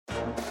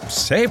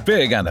Save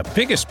big on the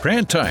biggest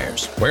brand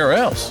tires. Where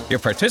else? You're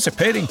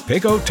participating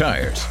Big O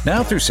Tires.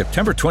 Now through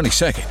September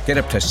 22nd, get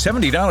up to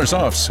 $70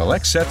 off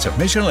select sets of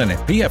Michelin and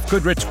BF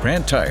Goodrich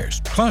brand tires.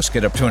 Plus,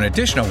 get up to an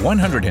additional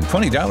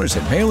 $120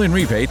 in mail-in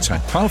rebates on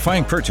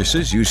qualifying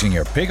purchases using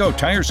your Big O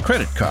Tires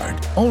credit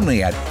card.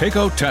 Only at Big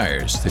O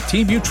Tires, the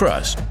team you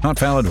trust. Not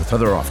valid with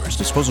other offers.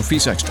 Disposal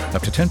fees extra.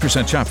 Up to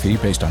 10% shop fee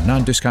based on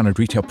non-discounted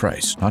retail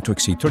price. Not to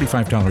exceed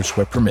 $35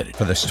 where permitted.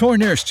 For the store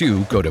nearest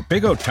you, go to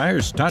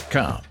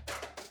BigOTires.com.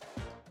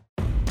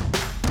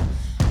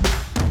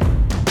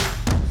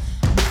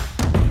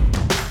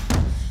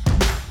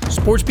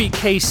 SportsBeat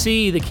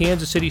KC, the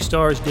Kansas City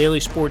Star's daily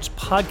sports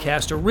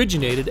podcast,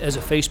 originated as a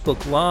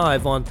Facebook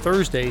Live on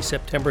Thursday,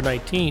 September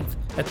 19th,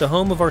 at the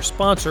home of our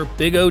sponsor,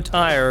 Big O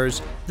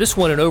Tires, this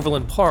one in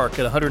Overland Park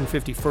at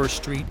 151st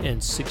Street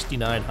and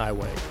 69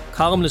 Highway.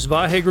 Columnist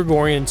Vahe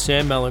Gregorian and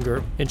Sam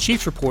Mellinger and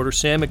Chiefs reporter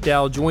Sam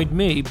McDowell joined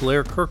me,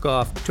 Blair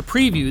Kirchhoff, to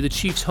preview the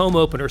Chiefs' home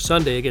opener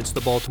Sunday against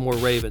the Baltimore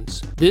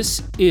Ravens.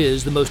 This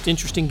is the most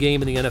interesting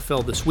game in the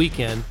NFL this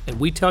weekend, and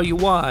we tell you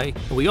why,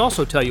 and we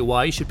also tell you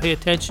why you should pay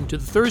attention to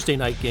the Thursday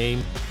night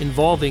game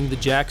involving the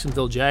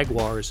Jacksonville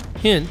Jaguars.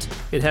 Hint,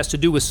 it has to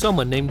do with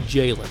someone named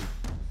Jalen.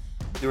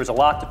 There was a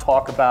lot to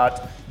talk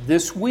about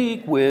this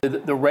week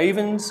with the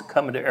Ravens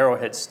coming to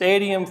Arrowhead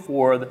Stadium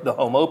for the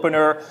home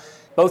opener.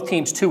 Both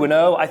teams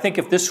 2-0. I think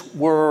if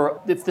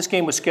this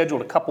game was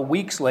scheduled a couple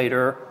weeks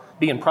later,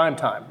 be in prime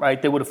time,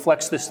 right? They would have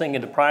flexed this thing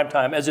into prime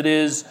time. As it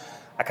is,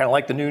 I kind of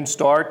like the noon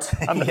start.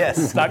 I'm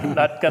yes. not going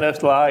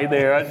to lie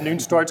there. Noon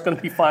start's going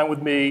to be fine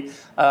with me.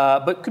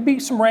 But could be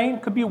some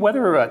rain, could be a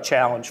weather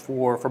challenge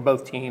for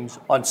both teams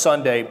on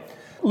Sunday.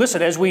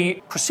 Listen, as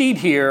we proceed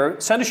here,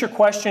 send us your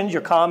questions,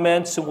 your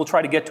comments, and we'll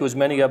try to get to as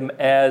many of them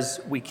as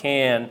we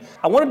can.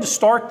 I wanted to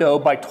start, though,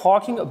 by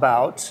talking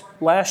about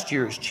last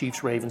year's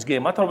Chiefs-Ravens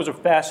game. I thought it was a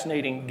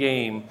fascinating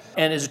game.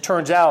 And as it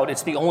turns out,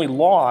 it's the only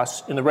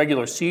loss in the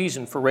regular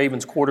season for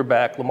Ravens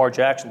quarterback Lamar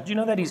Jackson. Did you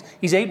know that he's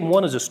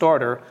 8-1 as a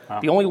starter? Wow.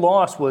 The only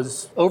loss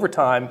was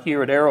overtime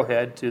here at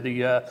Arrowhead to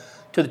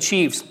the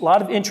Chiefs. A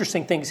lot of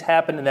interesting things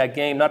happened in that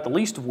game, not the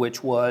least of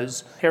which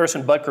was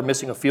Harrison Butker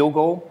missing a field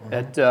goal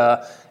at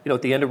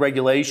the end of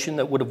regulation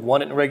that would have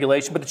won it in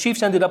regulation. But the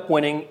Chiefs ended up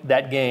winning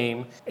that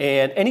game.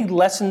 And any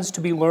lessons to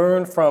be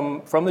learned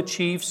from the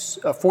Chiefs,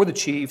 for the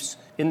Chiefs,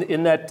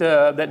 in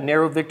that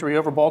narrow victory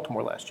over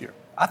Baltimore last year?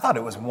 I thought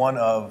it was one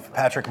of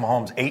Patrick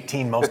Mahomes'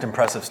 18 most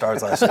impressive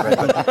starts last year.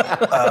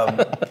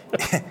 But,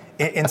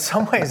 in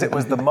some ways, it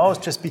was the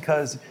most just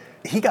because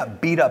he got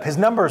beat up. His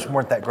numbers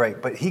weren't that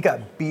great, but he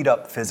got beat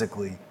up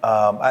physically.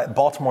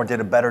 Baltimore did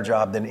a better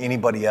job than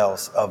anybody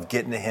else of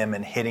getting to him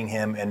and hitting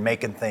him and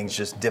making things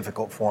just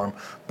difficult for him,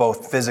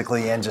 both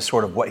physically and just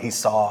sort of what he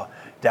saw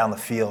down the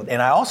field.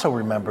 And I also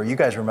remember, you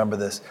guys remember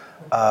this,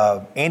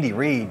 Andy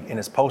Reid in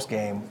his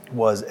postgame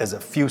was as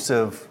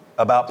effusive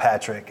about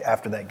Patrick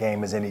after that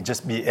game as any.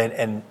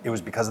 And it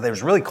was because it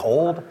was really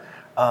cold.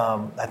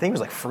 I think it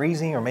was like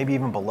freezing or maybe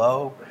even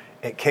below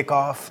at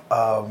kickoff.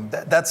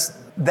 That's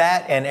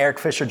that and Eric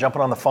Fisher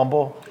jumping on the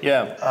fumble.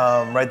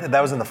 Yeah. Right.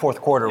 That was in the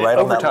fourth quarter, right?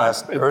 Overtime.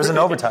 It was in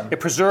overtime.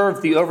 It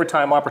preserved the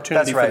overtime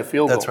opportunity for the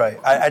field goal. That's right.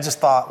 I just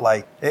thought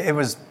that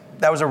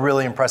was a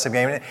really impressive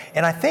game.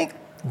 And I think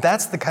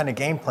that's the kind of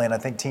game plan I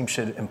think teams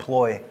should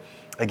employ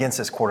against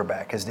this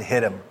quarterback, is to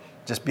hit him.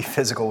 Just be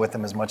physical with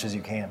him as much as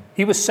you can.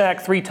 He was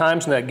sacked 3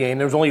 times in that game.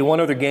 There was only one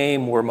other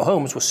game where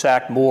Mahomes was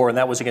sacked more, and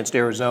that was against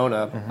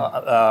Arizona.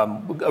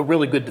 Mm-hmm. A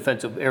really good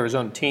defensive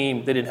Arizona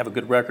team. They didn't have a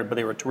good record, but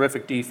they were a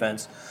terrific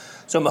defense.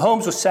 So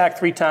Mahomes was sacked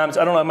 3 times.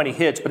 I don't know how many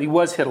hits, but he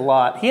was hit a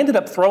lot. He ended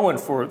up throwing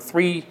for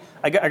 3.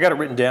 I got it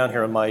written down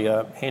here on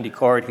my handy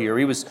card here.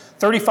 He was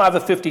 35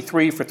 of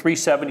 53 for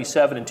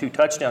 377 and 2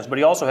 touchdowns, but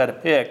he also had a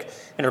pick,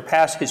 and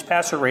his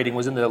passer rating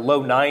was in the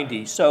low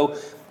 90s. So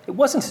it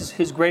wasn't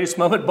his greatest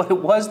moment, but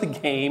it was the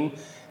game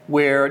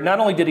where not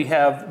only did he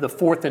have the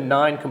 4th and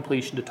 9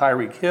 completion to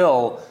Tyreek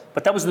Hill,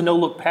 but that was the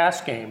no-look pass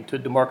game to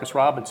Demarcus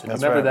Robinson.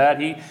 That's Remember right.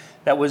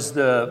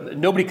 that?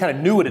 Nobody kind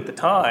of knew it at the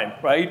time,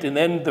 right? And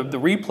then the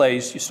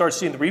replays, you start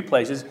seeing the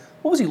replays,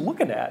 what was he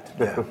looking at?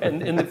 Yeah.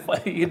 And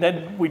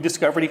then we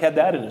discovered he had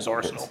that in his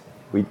arsenal.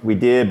 We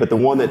did, but the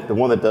one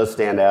that does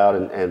stand out,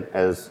 and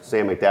as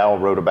Sam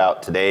McDowell wrote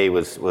about today,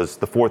 was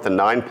the 4th and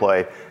 9 play.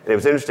 And it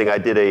was interesting. I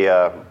did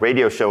a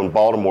radio show in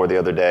Baltimore the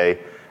other day,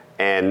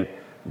 and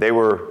they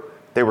were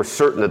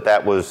certain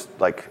that was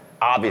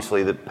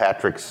obviously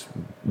Patrick's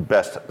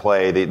best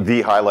play,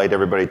 the highlight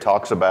everybody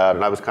talks about.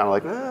 And I was kind of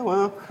like,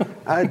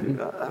 I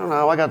don't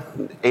know. I got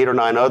 8 or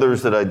 9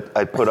 others that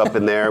I put up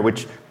in there,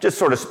 which just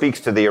sort of speaks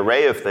to the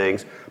array of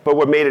things. But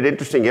what made it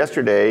interesting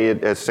yesterday,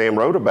 as Sam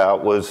wrote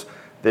about, was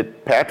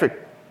that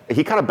Patrick,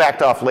 he kind of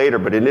backed off later,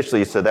 but initially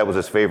he said that was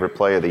his favorite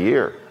play of the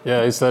year.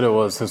 Yeah, he said it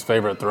was his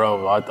favorite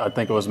throw. I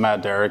think it was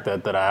Matt Derrick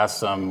that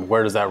asked him,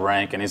 where does that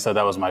rank? And he said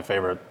that was my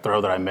favorite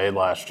throw that I made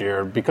last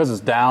year. Because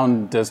it's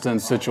down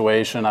distance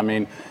situation, I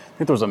mean,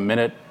 I think there was a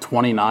minute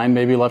 29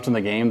 maybe left in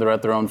the game. They're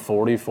at their own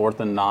 40,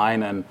 4th and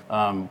 9.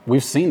 And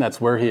we've seen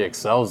that's where he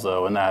excels,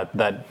 though, in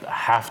that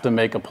have to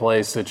make a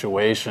play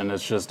situation.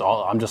 It's just,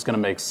 I'm just going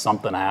to make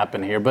something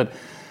happen here. But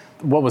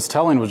what was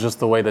telling was just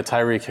the way that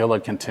Tyreek Hill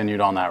had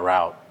continued on that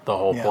route the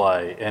whole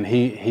play. And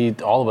he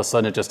all of a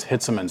sudden it just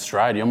hits him in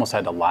stride. You almost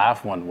had to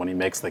laugh when he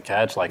makes the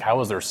catch. Like, how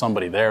is there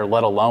somebody there,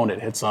 let alone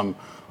it hits him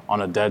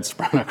on a dead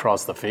sprint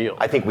across the field?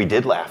 I think we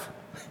did laugh.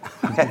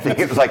 I think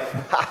it was like,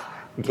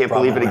 you can't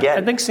believe it again.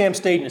 I think Sam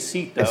stayed in his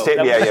seat, though. We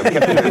kept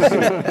it in his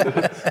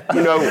seat.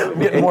 You know,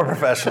 Getting more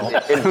professional.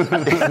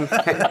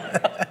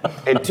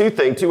 And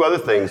two other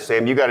things,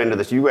 Sam, you got into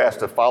this. You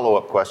asked a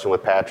follow-up question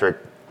with Patrick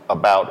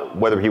about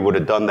whether he would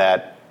have done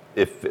that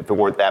if it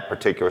weren't that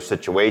particular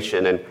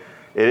situation. And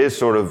it is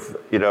sort of,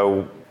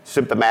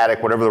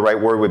 symptomatic, whatever the right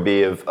word would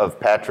be, of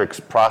Patrick's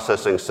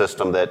processing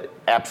system, that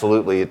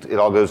absolutely it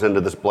all goes into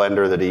this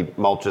blender that he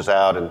mulches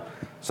out, and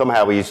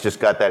somehow he's just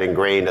got that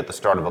ingrained at the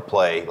start of a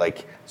play,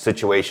 like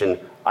situation,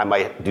 I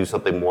might do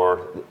something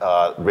more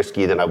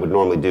risky than I would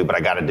normally do, but I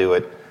got to do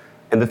it.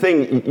 And the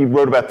thing you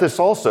wrote about this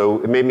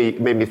also, it made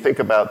me think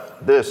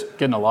about this.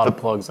 Getting a lot of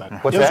plugs then.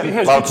 What's that?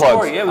 Here's A lot of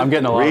plugs. story. I'm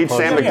getting a lot of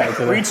plugs.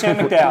 Read Sam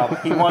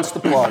McDowell. He wants the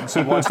plugs.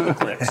 He wants the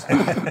clicks.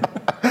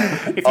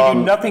 If you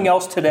do nothing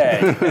else today,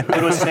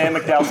 it was Sam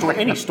McDowell's story.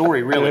 Any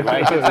story, really,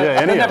 right? It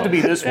doesn't have to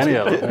be this one. Any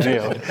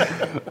of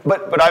them.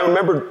 But I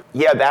remember,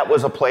 that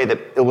was a play that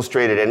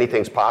illustrated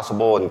anything's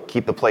possible and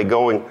keep the play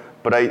going.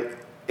 But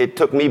it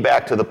took me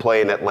back to the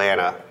play in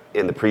Atlanta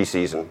in the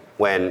preseason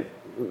when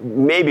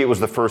maybe it was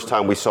the first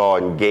time we saw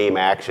in game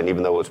action,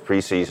 even though it was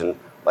preseason,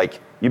 like,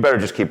 you better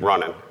just keep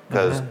running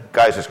because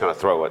guys just going to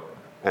throw it.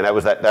 And that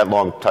was that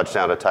long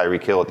touchdown to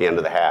Tyreek Hill at the end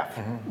of the half.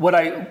 What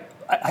I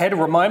had to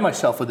remind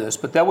myself of this,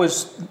 but that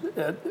was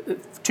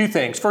two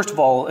things. First of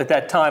all, at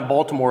that time,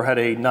 Baltimore had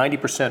a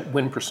 90%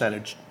 win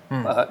percentage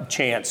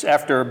chance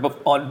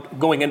on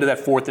going into that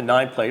 4th and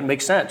 9 play. It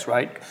makes sense,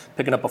 right?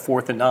 Picking up a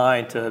 4th and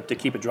 9 to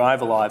keep a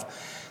drive alive.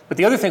 But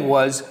the other thing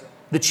was,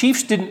 the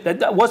Chiefs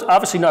that was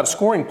obviously not a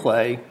scoring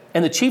play,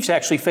 and the Chiefs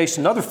actually faced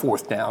another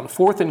 4th down,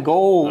 4th and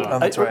goal.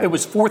 That's right. It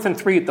was 4th and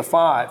 3 at the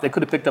 5. They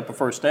could have picked up a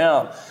first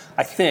down,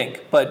 I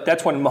think. But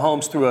that's when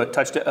Mahomes threw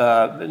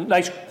a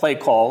nice play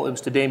call. It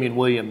was to Damian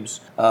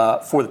Williams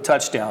for the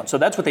touchdown. So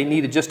that's what they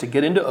needed just to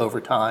get into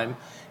overtime.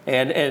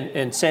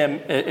 And Sam,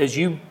 as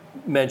you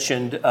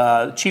mentioned,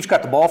 Chiefs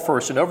got the ball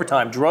first in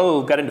overtime,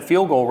 got into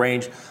field goal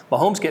range.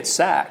 Mahomes gets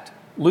sacked,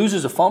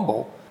 loses a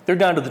fumble. They're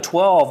down to the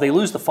 12. They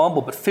lose the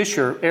fumble, but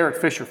Eric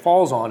Fisher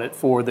falls on it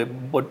for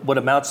what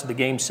amounts to the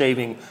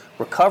game-saving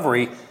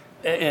recovery.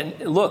 And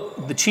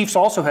look, the Chiefs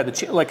also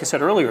had like I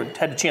said earlier,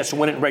 had the chance to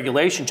win it in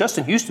regulation.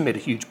 Justin Houston made a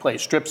huge play,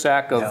 strip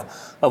sack of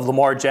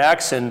Lamar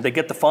Jackson. They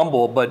get the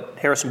fumble, but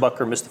Harrison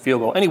Butker missed the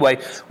field goal.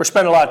 Anyway, we're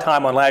spending a lot of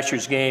time on last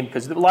year's game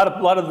because a lot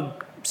of the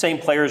same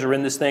players are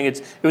in this thing.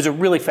 It was a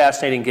really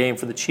fascinating game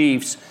for the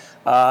Chiefs.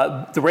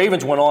 The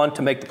Ravens went on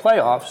to make the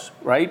playoffs,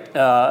 right?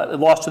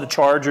 Lost to the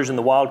Chargers in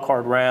the wild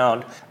card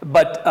round.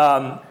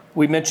 But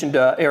we mentioned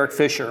Eric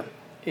Fisher,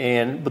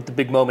 and with the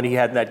big moment he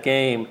had in that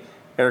game,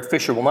 Eric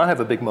Fisher will not have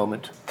a big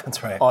moment.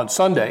 That's right. On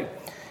Sunday.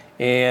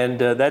 And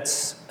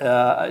that's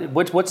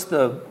what's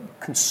the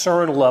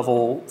concern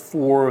level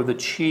for the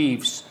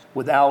Chiefs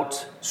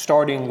without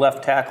starting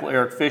left tackle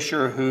Eric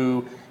Fisher,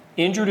 who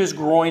injured his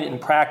groin in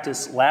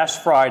practice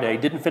last Friday,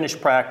 didn't finish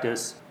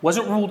practice,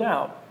 wasn't ruled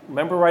out.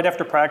 Remember, right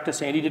after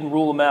practice, Andy didn't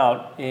rule him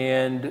out,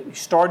 and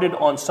started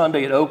on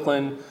Sunday at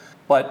Oakland,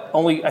 but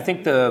only, I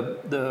think the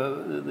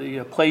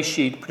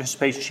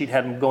participation sheet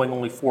had him going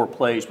only 4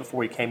 plays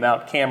before he came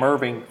out. Cam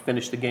Irving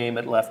finished the game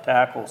at left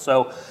tackle.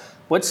 So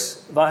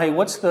what's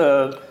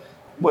the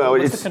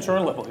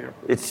concern level here?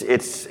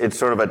 It's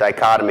sort of a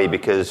dichotomy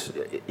because,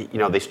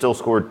 they still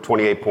scored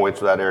 28 points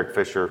without Eric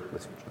Fisher,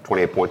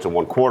 28 points in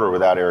one quarter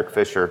without Eric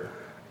Fisher,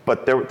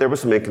 but there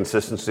was some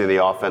inconsistency in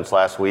the offense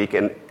last week,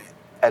 and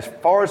as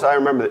far as I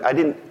remember, I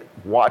didn't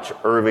watch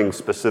Irving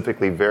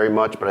specifically very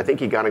much, but I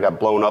think he kind of got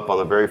blown up on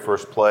the very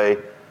first play.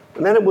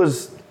 And then it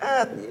was,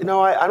 I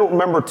don't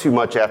remember too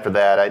much after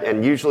that.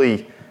 And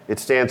usually it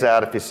stands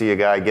out if you see a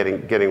guy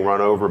getting run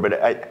over.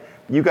 But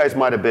you guys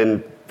might have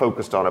been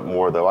focused on it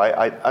more, though.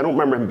 I don't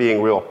remember him being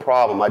a real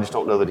problem. I just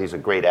don't know that he's a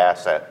great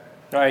asset.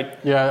 Right.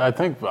 Yeah, I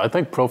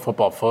think Pro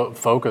Football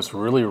Focus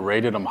really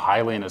rated him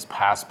highly in his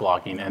pass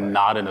blocking and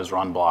not in his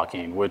run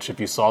blocking, which if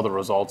you saw the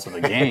results of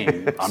the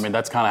game, I mean,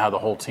 that's kind of how the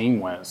whole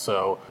team went.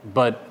 So,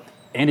 but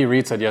Andy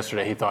Reid said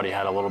yesterday he thought he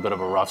had a little bit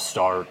of a rough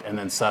start and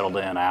then settled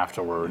in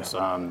afterwards.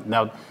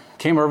 Now,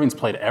 Cam Irving's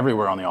played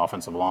everywhere on the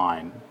offensive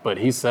line, but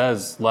he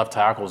says left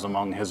tackle is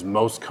among his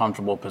most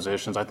comfortable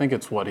positions. I think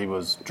it's what he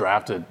was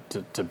drafted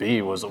to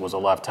be, was a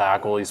left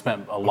tackle. He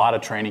spent a lot of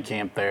training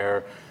camp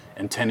there,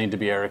 intending to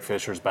be Eric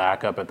Fisher's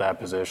backup at that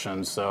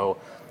position. So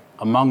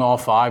among all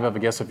 5, I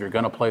guess if you're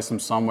going to place him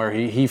somewhere,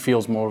 he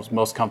feels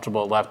most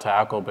comfortable at left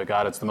tackle, but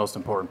God, it's the most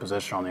important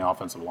position on the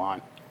offensive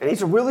line. And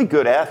he's a really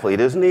good athlete,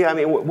 isn't he? I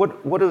mean,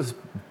 what has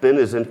been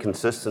his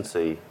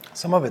inconsistency?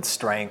 Some of it's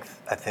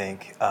strength, I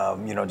think.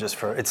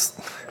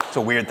 It's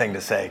a weird thing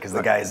to say because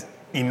the guy's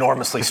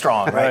enormously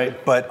strong,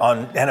 right? But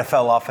on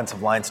NFL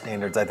offensive line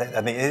standards, I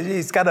think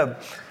he's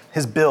got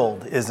his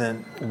build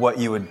isn't what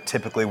you would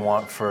typically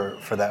want for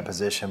that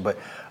position. But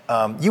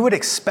you would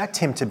expect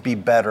him to be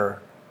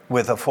better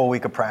with a full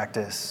week of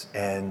practice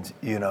and,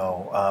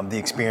 the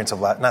experience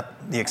of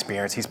not the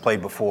experience, he's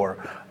played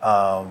before,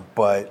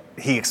 but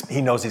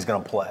he knows he's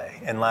going to play.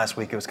 And last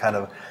week it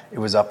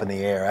was up in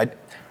the air.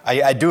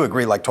 I do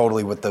agree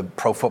totally with the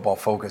Pro Football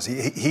Focus.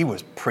 He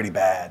was pretty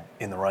bad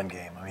in the run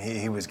game. I mean,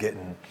 he was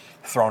getting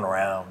thrown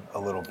around a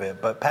little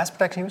bit, but pass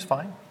protection, he was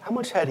fine. How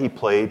much had he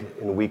played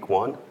in week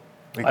one?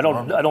 I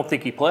don't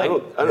think he played.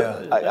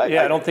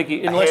 I don't think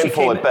he. Unless a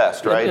handful he came, at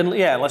best, right?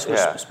 Unless it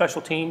was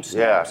special teams.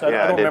 I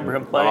don't remember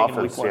him playing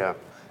in week one. Yeah.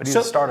 But he's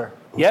a starter.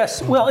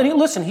 Yes. Well,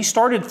 and he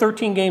started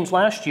 13 games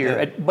last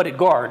year, but at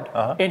guard,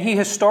 and he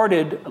has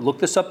started. Look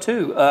this up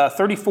too.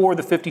 34 of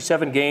the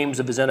 57 games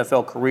of his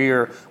NFL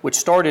career, which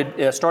started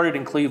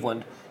in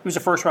Cleveland. He was a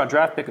first-round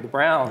draft pick of the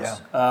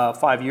Browns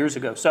 5 years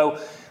ago. So.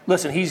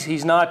 Listen,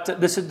 he's not.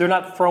 They're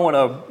not throwing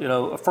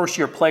a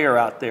first-year player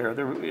out there.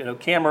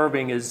 Cam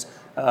Erving is.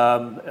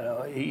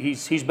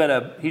 He's been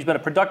a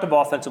productive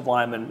offensive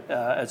lineman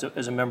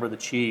as a member of the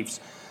Chiefs.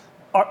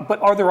 But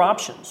are there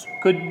options?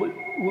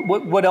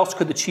 What else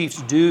could the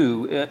Chiefs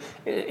do?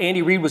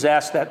 Andy Reid was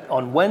asked that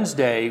on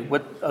Wednesday.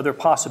 What other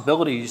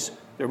possibilities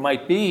there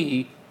might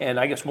be? And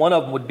I guess one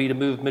of them would be to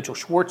move Mitchell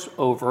Schwartz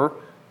over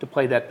to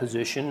play that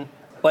position.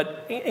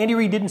 But Andy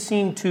Reid didn't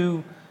seem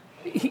to.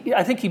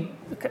 I think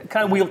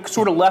we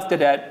sort of left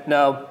it at,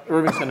 no,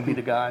 Irving's going to be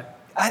the guy.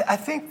 I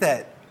think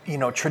that,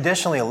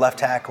 traditionally a left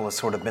tackle has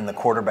sort of been the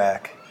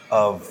quarterback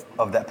of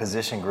that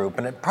position group,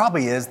 and it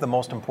probably is the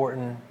most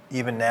important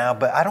even now,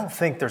 but I don't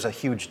think there's a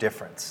huge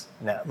difference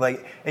now.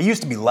 It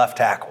used to be left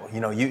tackle,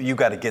 you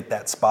got to get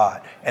that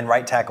spot, and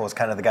right tackle was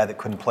kind of the guy that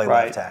couldn't play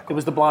left tackle. It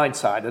was the blind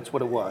side, that's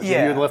what it was.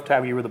 Yeah. You were the left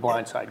tackle, you were the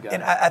blind side guy.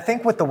 And I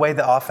think with the way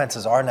the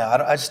offenses are now,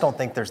 I just don't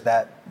think there's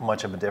that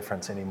much of a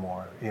difference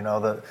anymore. You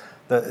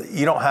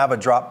don't have a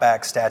drop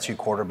back statue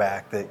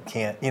quarterback that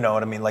can't, you know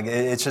what I mean?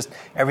 It's just,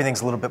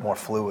 everything's a little bit more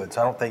fluid.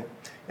 So I don't think,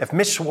 if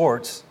Mitch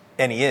Schwartz,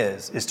 and he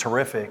is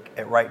terrific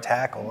at right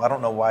tackle, I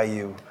don't know why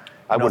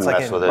I wouldn't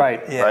mess with it.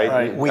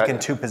 Right. Weaken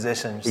two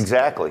positions.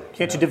 Exactly.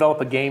 Can't you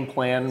develop a game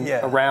plan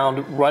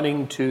around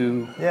running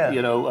to,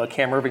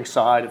 Cam Erving's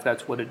side if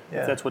that's what it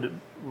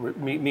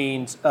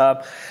means?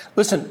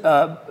 Listen,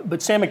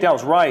 but Sam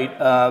McDowell's right.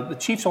 The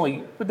Chiefs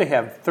they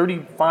have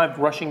 35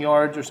 rushing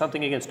yards or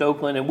something against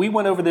Oakland, and we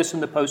went over this in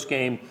the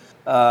post-game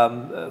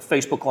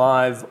Facebook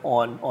Live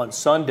on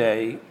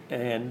Sunday,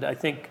 and I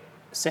think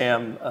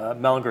Sam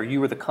Mellinger, you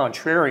were the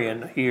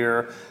contrarian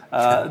here,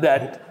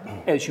 that,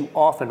 as you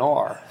often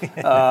are,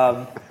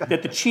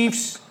 that the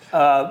Chiefs,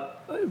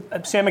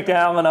 Sam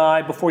McDowell and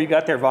I, before you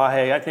got there,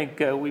 Vahe, I think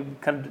we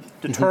kind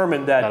of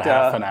determined that...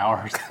 half an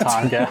hour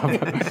time gap.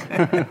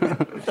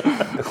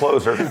 The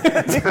closer.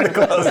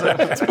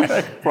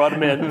 Brought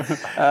him in.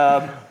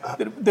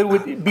 That it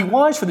would be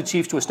wise for the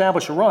Chiefs to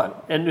establish a run,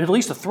 and at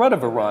least a threat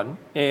of a run,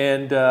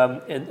 and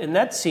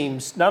that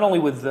seems, not only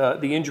with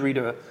the injury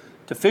to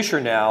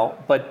Fisher now,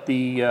 but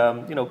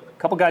a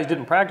couple guys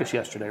didn't practice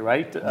yesterday,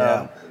 right?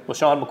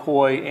 LaShawn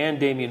McCoy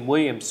and Damian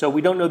Williams. So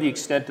we don't know the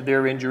extent of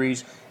their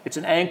injuries. It's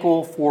an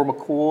ankle for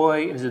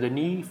McCoy. Is it a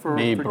knee for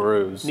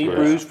bruise? Knee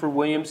bruise for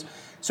Williams.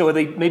 So are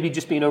they maybe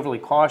just being overly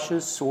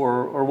cautious,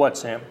 or what,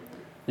 Sam?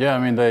 Yeah,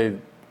 I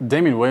mean,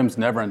 Damian Williams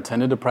never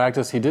intended to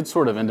practice. He did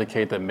sort of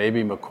indicate that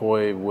maybe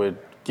McCoy would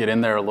get in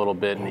there a little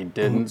bit, and he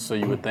didn't. So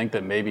you would think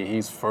that maybe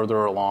he's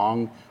further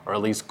along, or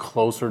at least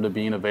closer to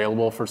being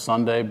available for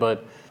Sunday.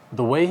 But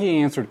the way he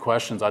answered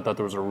questions, I thought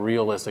there was a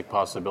realistic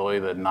possibility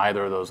that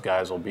neither of those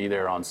guys will be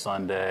there on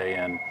Sunday,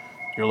 and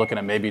you're looking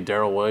at maybe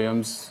Darrell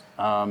Williams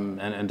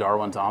and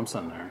Darwin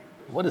Thompson there.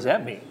 What does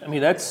that mean? I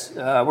mean, that's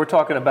we're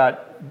talking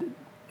about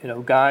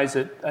guys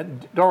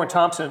that Darwin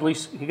Thompson, at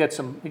least he got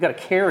a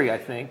carry, I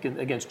think,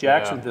 against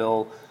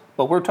Jacksonville. Yeah.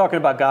 But we're talking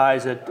about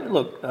guys that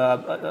look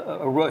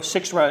a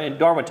sixth round, and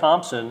Darwin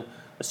Thompson,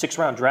 a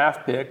 6th-round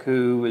draft pick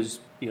who was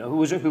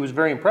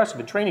very impressive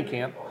in training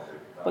camp.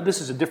 But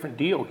this is a different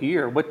deal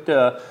here. What's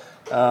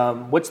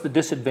the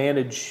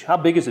disadvantage? How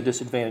big is the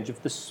disadvantage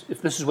if this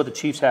is what the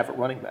Chiefs have at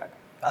running back?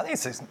 I think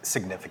it's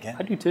significant.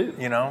 I do too.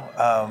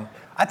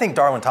 I think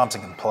Darwin Thompson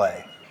can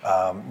play.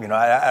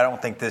 I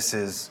don't think this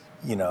is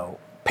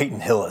Peyton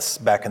Hillis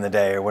back in the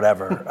day or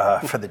whatever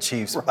for the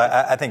Chiefs.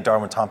 I think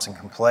Darwin Thompson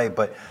can play,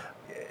 but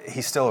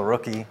he's still a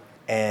rookie.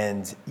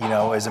 And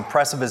as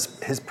impressive as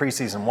his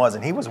preseason was,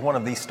 and he was one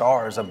of the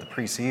stars of the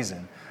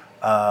preseason.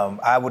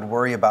 I would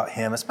worry about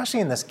him, especially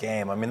in this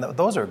game. I mean,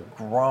 those are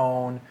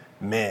grown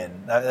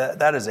men.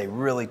 That is a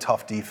really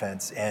tough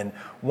defense. And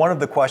one of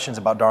the questions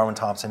about Darwin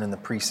Thompson in the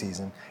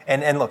preseason,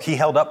 and look, he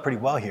held up pretty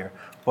well here,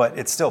 but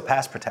it's still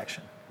pass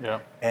protection. Yeah.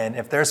 And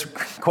if there's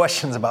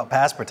questions about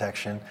pass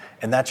protection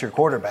and that's your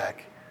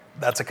quarterback,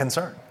 that's a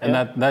concern. And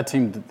that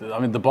team, I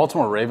mean, the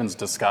Baltimore Ravens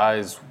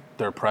disguise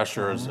their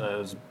pressure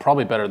is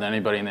probably better than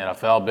anybody in the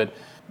NFL, but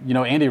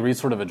Andy Reid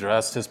sort of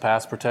addressed his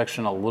pass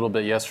protection a little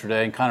bit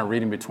yesterday, and kind of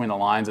reading between the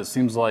lines, it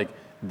seems like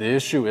the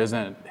issue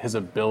isn't his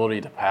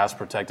ability to pass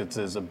protect, it's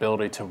his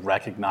ability to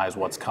recognize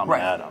what's coming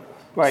at him.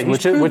 Right,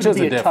 which he's is to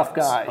be a tough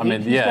difference. guy. I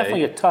mean, he's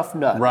definitely a tough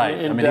nut. Right.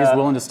 And, he's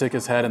willing to stick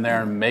his head in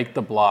there and make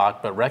the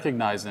block, but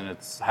recognizing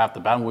it's half the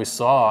battle. We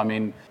saw,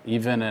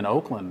 even in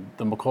Oakland,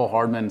 the McCole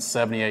Hardman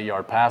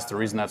 78-yard pass, the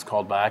reason that's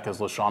called back is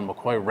LaShawn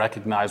McCoy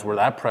recognized where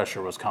that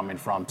pressure was coming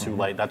from too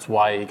late. That's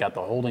why he got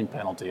the holding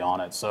penalty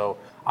on it. So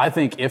I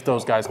think if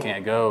those guys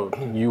can't go,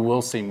 you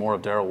will see more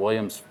of Darrell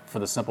Williams for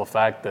the simple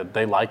fact that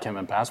they like him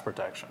in pass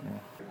protection.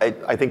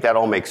 I think that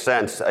all makes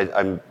sense.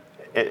 And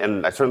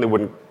I certainly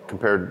wouldn't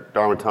compare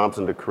Darwin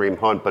Thompson to Kareem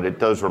Hunt, but it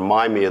does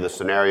remind me of the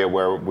scenario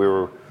where we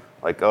were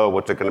like, oh,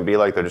 what's it going to be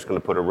like? They're just going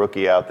to put a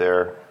rookie out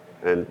there.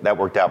 And that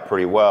worked out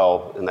pretty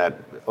well in that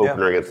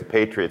opener against the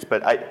Patriots.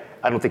 But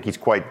I don't think he's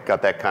quite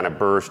got that kind of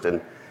burst.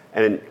 And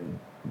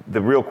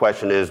the real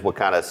question is what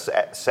kind of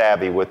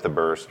savvy with the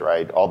burst,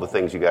 right? All the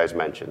things you guys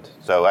mentioned.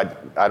 So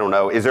I don't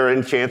know. Is there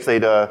any chance they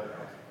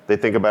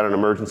think about an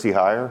emergency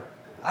hire?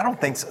 I don't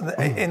think so,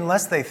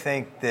 unless they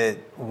think that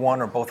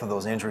one or both of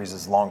those injuries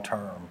is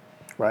long-term.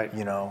 Right.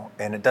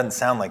 And it doesn't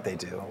sound like they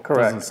do.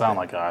 Correct. Doesn't sound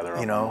like either of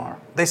them are.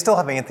 They still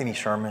have Anthony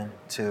Sherman,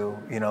 too,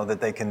 that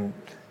they can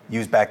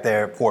use back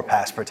there for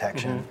pass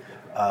protection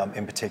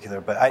in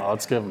particular. But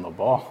let's give him the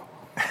ball.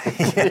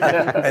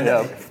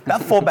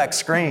 That fullback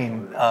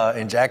screen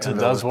in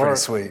Jacksonville was pretty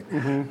sweet.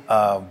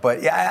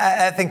 But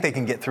I think they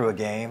can get through a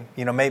game.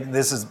 Maybe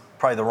this is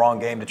probably the wrong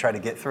game to try to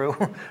get through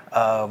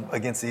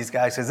against these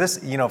guys. Because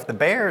this, if the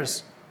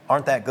Bears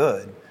aren't that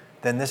good,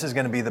 then this is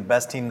going to be the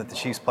best team that the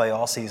Chiefs play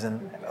all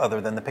season, other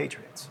than the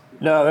Patriots.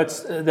 No,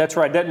 that's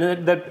right.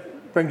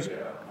 That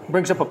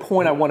brings up a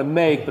point I want to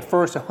make. But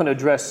first, I want to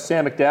address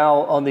Sam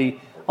McDowell on the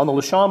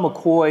LaShawn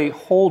McCoy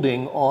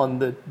holding on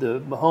the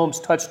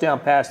Mahomes touchdown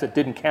pass that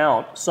didn't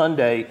count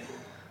Sunday.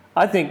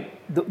 I think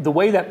the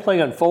way that play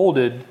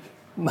unfolded,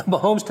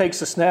 Mahomes takes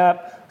the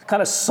snap,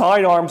 kind of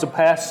sidearms a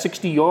pass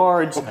 60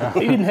 yards.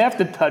 He didn't have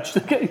to touch.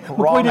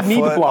 McCoy didn't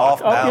need to block.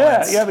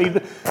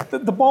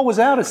 The ball was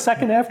out a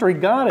second after he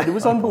got it. It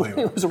was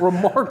unbelievable. It was a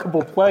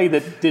remarkable play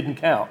that didn't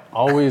count.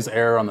 Always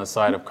err on the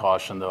side of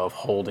caution, though, of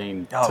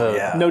holding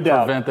to no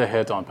doubt. Prevent the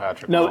hit on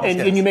Patrick Mahomes. No,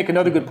 and you make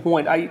another good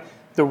point.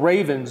 The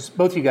Ravens,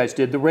 both of you guys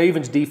did, the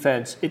Ravens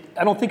defense,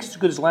 I don't think it's as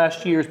good as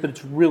last year's, but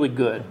it's really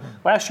good.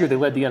 Last year they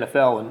led the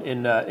NFL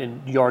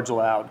in yards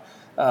allowed,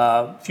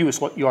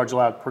 fewest yards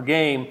allowed per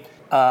game.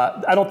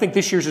 I don't think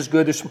this year's is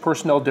good. There's some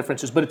personnel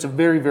differences, but it's a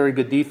very, very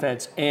good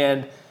defense.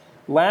 And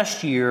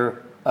last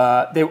year,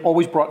 they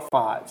always brought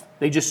 5.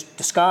 They just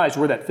disguised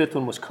where that 5th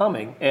one was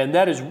coming, and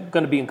that is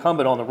going to be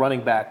incumbent on the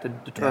running back to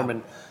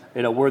determine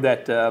where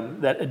that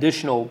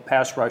additional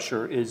pass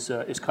rusher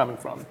is coming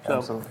from. So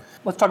Absolutely.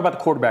 Let's talk about the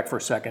quarterback for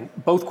a second.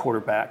 Both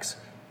quarterbacks.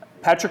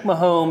 Patrick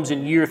Mahomes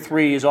in year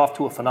 3 is off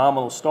to a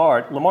phenomenal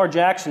start. Lamar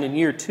Jackson in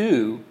year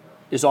 2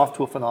 is off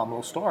to a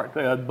phenomenal start.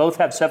 Both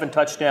have 7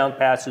 touchdown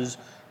passes,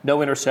 no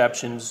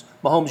interceptions.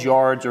 Mahomes'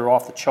 yards are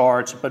off the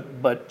charts,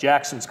 but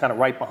Jackson's kind of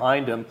right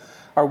behind him.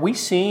 Are we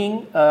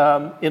seeing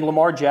in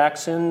Lamar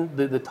Jackson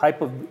the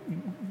type of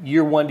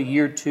year 1 to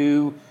year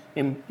 2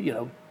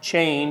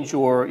 change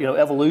or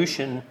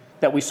evolution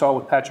that we saw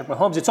with Patrick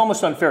Mahomes? It's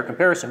almost an unfair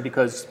comparison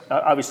because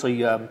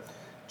obviously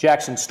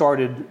Jackson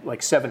started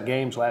like 7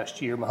 games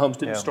last year. Mahomes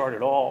didn't start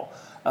at all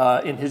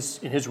in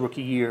his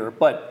rookie year.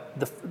 But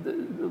the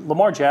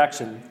Lamar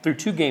Jackson through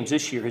 2 games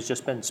this year has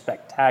just been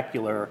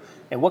spectacular.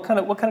 And what kind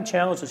of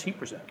challenge does he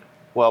present?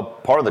 Well,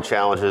 part of the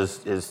challenge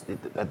is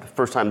at the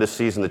first time this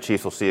season the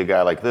Chiefs will see a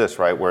guy like this,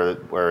 right,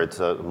 where it's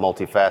a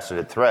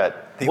multifaceted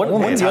threat. The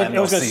only time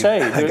they'll see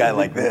a guy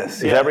like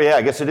this.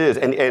 I guess it is.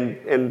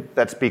 And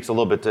that speaks a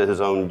little bit to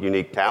his own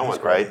unique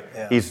talent, right?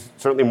 Yeah. He's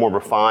certainly more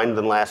refined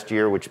than last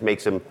year, which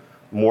makes him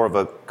more of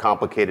a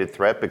complicated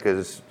threat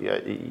because,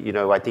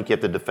 I think you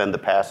have to defend the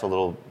pass a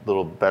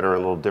little better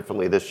and a little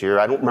differently this year.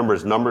 I don't remember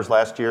his numbers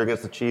last year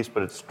against the Chiefs,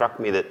 but it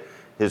struck me that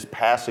his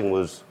passing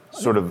was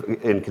sort of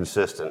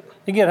inconsistent.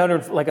 He had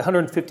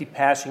 150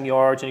 passing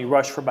yards, and he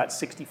rushed for about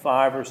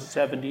 65 or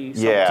 70.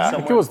 I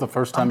think it was the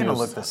first time he was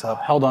look this up.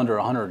 held under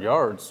 100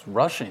 yards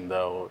rushing,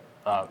 though.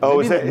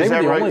 Is that the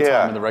right? only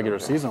time in the regular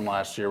season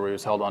last year where he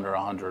was held under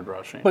 100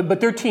 rushing. But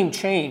their team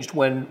changed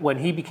when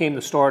he became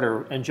the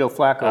starter and Joe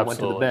Flacco went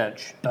to the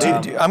bench.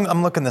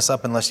 I'm looking this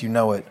up unless you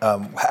know it.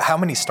 How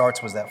many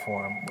starts was that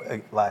for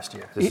him last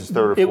year? This is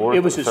third or fourth? It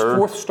was his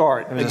 4th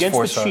start. It was his Against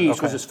 4th the start. Chiefs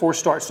Okay. was his 4th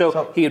start.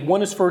 So he had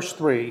won his first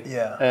 3.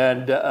 Yeah.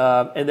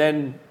 And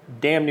then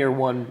damn near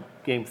won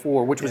game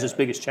 4, which was his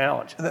biggest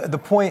challenge. The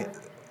point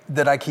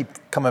that I keep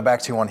coming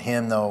back to on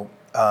him, though,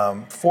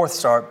 4th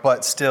start,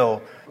 but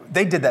still,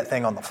 they did that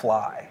thing on the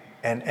fly.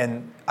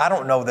 And I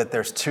don't know that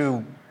there's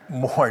 2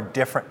 more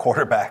different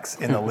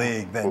quarterbacks in the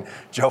league than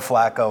Joe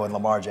Flacco and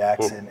Lamar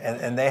Jackson.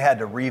 And they had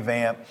to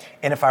revamp.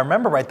 And if I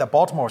remember right, that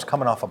Baltimore was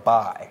coming off a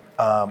bye.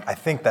 I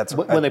think that's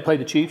when they played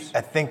the Chiefs?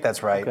 I think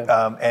that's right.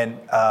 Okay.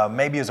 And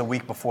maybe it was a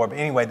week before. But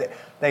anyway,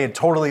 they had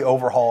totally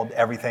overhauled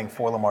everything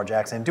for Lamar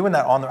Jackson. And doing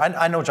that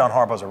I know John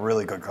Harbaugh's a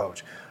really good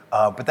coach,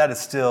 but that is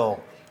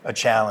still a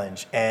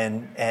challenge.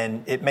 And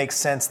it makes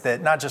sense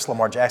that not just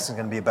Lamar Jackson's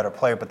going to be a better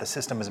player, but the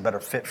system is a better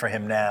fit for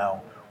him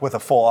now with a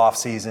full off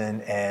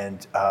season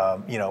and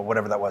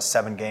whatever that was,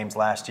 7 games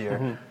last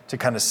year to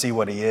kind of see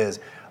what he is.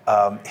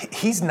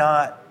 He's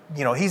not,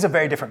 he's a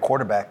very different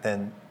quarterback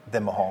than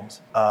Mahomes.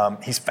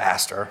 He's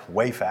faster,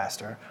 way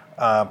faster.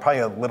 Probably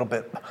a little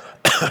bit,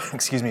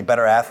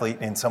 better athlete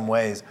in some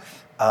ways.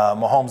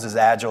 Mahomes is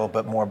agile,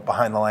 but more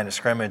behind the line of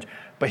scrimmage.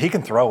 But he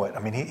can throw it. I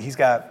mean, he's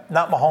got,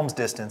 not Mahomes'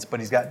 distance, but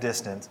he's got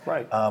distance.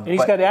 Right. And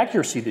he's got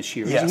accuracy this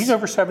year. Yes. He's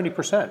over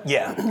 70%.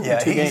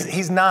 Yeah.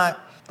 He's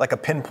not like a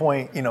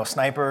pinpoint,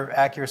 sniper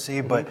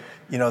accuracy, but,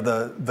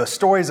 the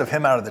stories of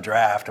him out of the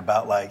draft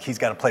about like he's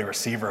got to play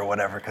receiver or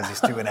whatever because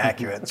he's too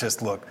inaccurate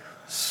just look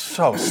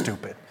so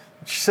stupid.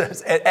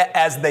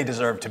 As they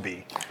deserve to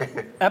be.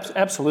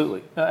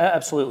 Absolutely.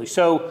 Absolutely.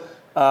 So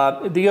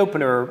the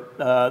opener,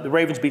 the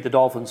Ravens beat the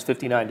Dolphins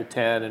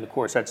 59-10, and of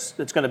course that's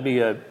going to be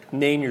a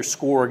name your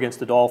score against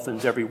the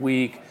Dolphins every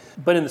week.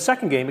 But in the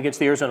second game against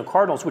the Arizona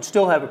Cardinals, which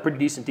still have a pretty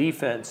decent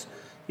defense,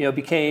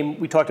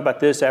 we talked about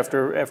this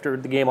after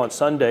the game on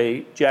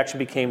Sunday. Jackson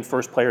became the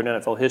first player in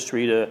NFL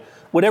history to,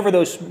 whatever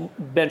those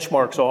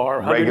benchmarks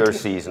are, regular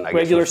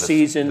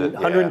season,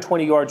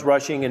 120 yards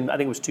rushing, and I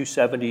think it was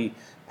 270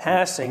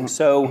 passing.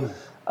 So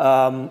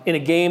in a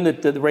game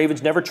that the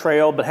Ravens never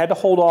trailed but had to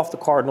hold off the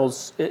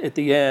Cardinals at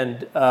the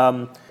end,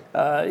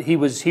 he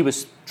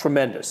was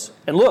tremendous.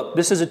 And look,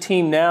 this is a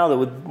team now that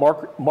with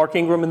Mark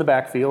Ingram in the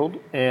backfield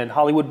and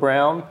Hollywood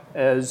Brown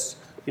as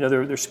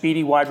their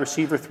speedy wide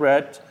receiver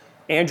threat,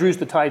 Andrews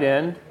the tight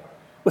end,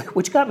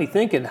 which got me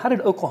thinking, how did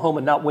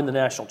Oklahoma not win the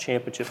national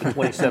championship in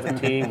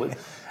 2017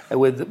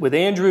 with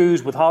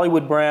Andrews, with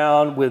Hollywood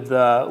Brown, with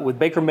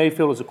Baker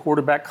Mayfield as a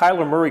quarterback,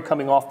 Kyler Murray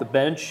coming off the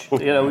bench,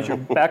 as your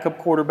backup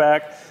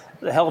quarterback?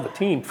 A hell of a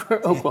team for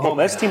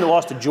Oklahoma. That's the team that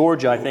lost to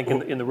Georgia, I think,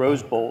 in the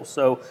Rose Bowl.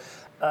 So,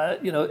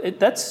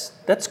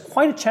 that's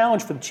quite a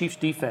challenge for the Chiefs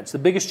defense. The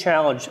biggest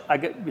challenge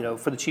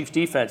for the Chiefs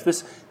defense.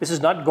 This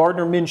is not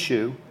Gardner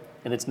Minshew.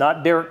 And it's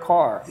not Derek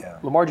Carr. Yeah.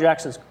 Lamar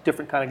Jackson's a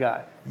different kind of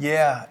guy.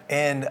 Yeah,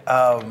 and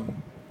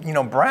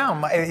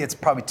Brown, it's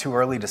probably too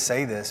early to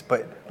say this,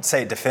 but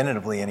say it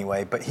definitively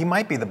anyway, but he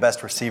might be the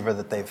best receiver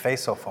that they've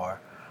faced so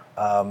far.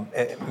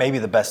 Maybe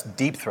the best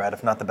deep threat,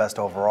 if not the best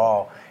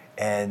overall.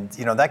 And,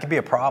 that could be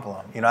a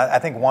problem. I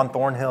think Juan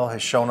Thornhill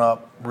has shown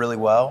up really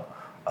well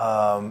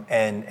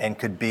and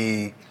could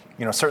be,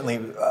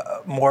 certainly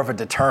more of a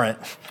deterrent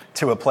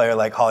to a player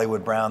like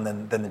Hollywood Brown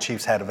than the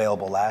Chiefs had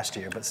available last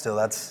year. But still,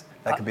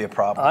 that could be a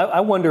problem. I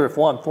wonder if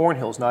Juan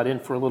Thornhill's not in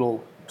for a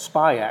little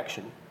spy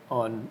action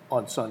on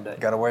Sunday.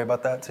 Got to worry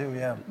about that too,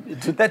 yeah.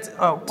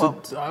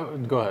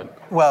 Go ahead.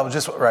 Well,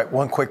 just right.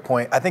 One quick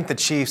point. I think the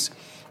Chiefs.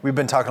 We've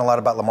been talking a lot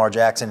about Lamar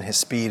Jackson, his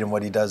speed, and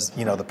what he does.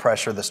 The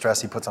pressure, the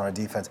stress he puts on our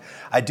defense.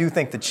 I do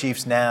think the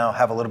Chiefs now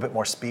have a little bit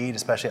more speed,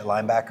 especially at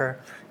linebacker,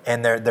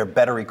 and they're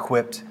better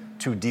equipped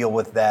to deal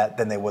with that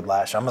than they would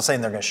last year. I'm not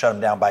saying they're going to shut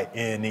them down by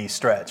any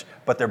stretch,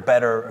 but they're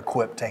better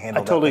equipped to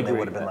handle that than they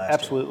would have been last year.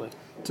 Absolutely.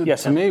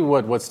 To me,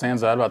 what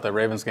stands out about the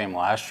Ravens game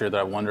last year that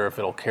I wonder if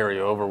it'll carry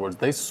over was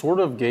they sort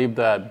of gave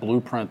that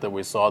blueprint that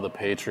we saw the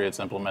Patriots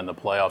implement in the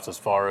playoffs as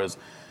far as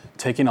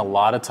taking a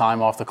lot of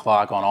time off the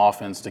clock on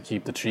offense to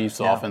keep the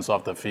Chiefs' offense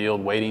off the field,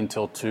 waiting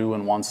till 2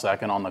 and 1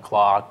 second on the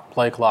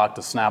play clock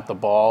to snap the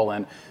ball.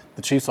 And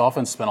the Chiefs'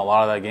 offense spent a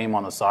lot of that game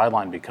on the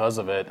sideline because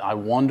of it. I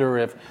wonder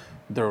if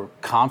they're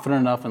confident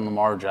enough in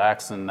Lamar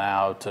Jackson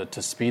now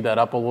to speed that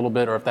up a little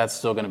bit, or if that's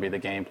still going to be the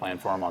game plan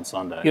for him on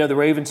Sunday. The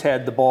Ravens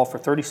had the ball for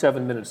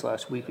 37 minutes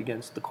last week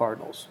against the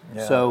Cardinals,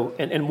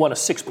 and won a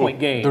 6-point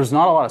game. There's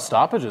not a lot of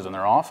stoppages in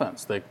their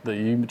offense.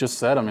 You just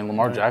said,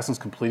 Lamar Jackson's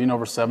completing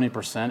over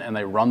 70%, and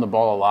they run the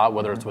ball a lot,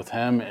 whether it's with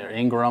him, or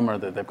Ingram, or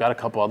they've got a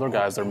couple other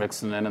guys they're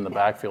mixing in the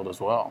backfield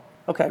as well.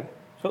 Okay.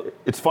 So,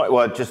 it's fun.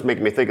 Well, it just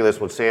making me think of this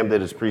when Sam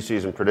did his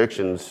preseason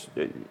predictions.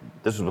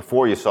 This was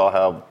before you saw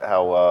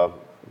how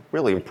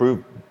really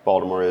improved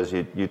Baltimore is.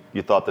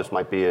 You thought this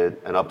might be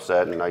an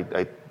upset, and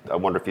I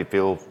wonder if you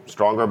feel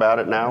stronger about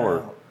it now,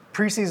 or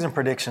preseason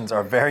predictions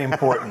are very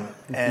important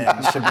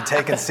and should be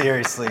taken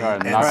seriously. All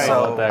right, and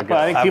so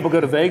I think people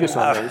go to Vegas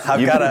on those.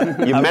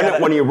 you meant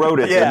it when you wrote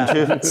it, didn't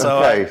you?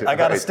 So okay. I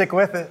got to stick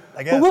with it,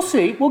 I guess. Well, we'll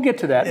see. We'll get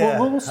to that. Yeah.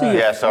 We'll see.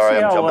 Yeah,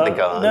 sorry, I'm jumping the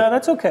gun. No,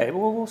 that's okay.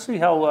 We'll see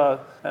how.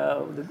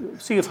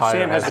 See if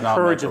Sam has the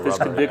courage of his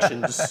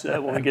convictions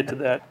when we get to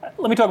that.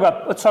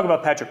 Let's talk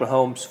about Patrick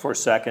Mahomes for a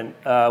second.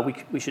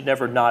 We should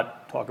never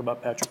not talk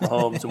about Patrick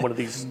Mahomes on one of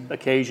these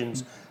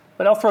occasions.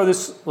 But I'll throw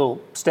this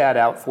little stat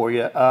out for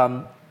you.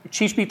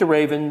 Chiefs beat the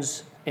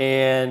Ravens,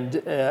 and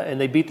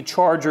they beat the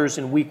Chargers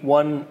in Week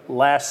 1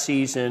 last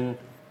season.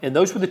 And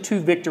those were the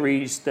 2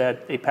 victories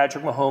that a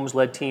Patrick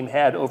Mahomes-led team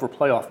had over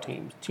playoff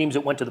teams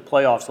that went to the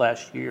playoffs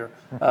last year.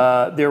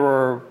 There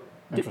were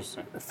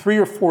 3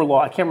 or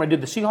 4 I can't remember.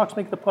 Did the Seahawks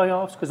make the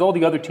playoffs? Because all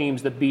the other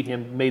teams that beat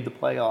him made the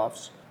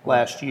playoffs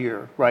last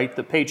year, right?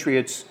 The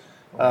Patriots,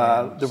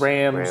 the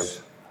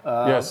Rams.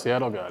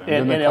 Seattle got it.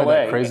 And they LA.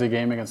 That crazy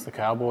game against the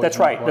Cowboys. That's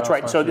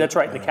right. So that's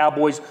right. The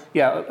Cowboys,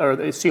 or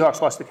the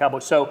Seahawks lost to the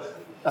Cowboys. So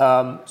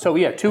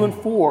 2 and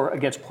 4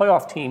 against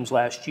playoff teams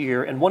last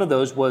year, and one of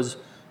those was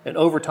an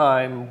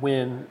overtime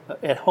win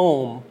at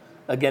home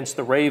against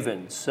the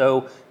Ravens. So,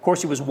 of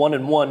course, he was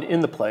 1-1 in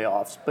the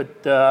playoffs.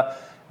 But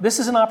this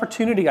is an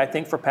opportunity, I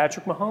think, for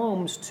Patrick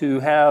Mahomes to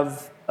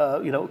have,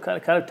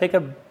 kind of take a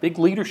big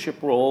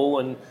leadership role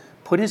and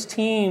put his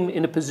team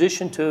in a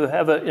position to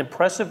have an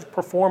impressive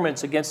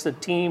performance against a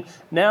team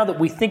now that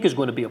we think is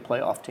going to be a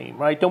playoff team,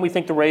 right? Don't we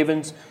think the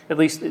Ravens, at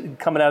least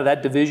coming out of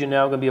that division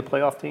now, are going to be a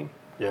playoff team?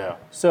 Yeah.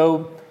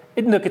 So,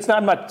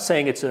 I'm not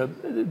saying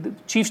the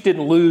Chiefs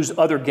didn't lose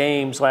other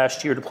games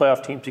last year to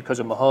playoff teams because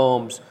of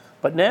Mahomes,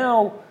 but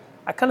now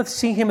I kind of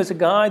see him as a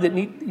guy that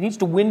needs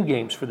to win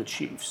games for the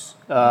Chiefs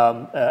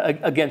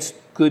against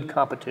good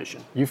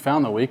competition. You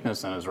found the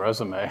weakness in his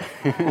resume.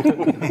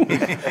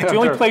 It's the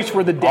only place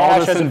where the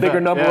dash has a bigger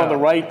number on the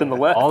right than the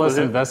left. All this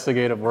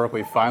investigative work,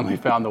 we finally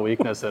found the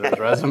weakness in his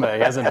resume.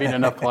 He hasn't beaten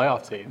enough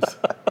playoff teams.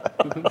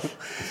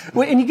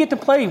 Well, and you get to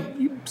play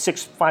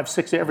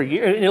 5-6 every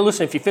year. And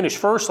listen, if you finish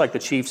first like the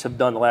Chiefs have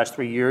done the last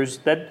 3 years,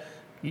 that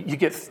you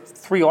get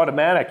 3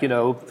 automatic,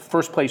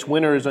 first place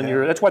winners on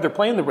your. That's why they're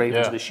playing the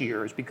Ravens this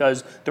year, is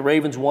because the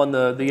Ravens won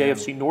the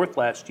AFC North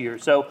last year.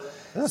 So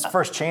this is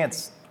first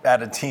chance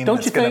at a team don't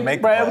that's you going to think?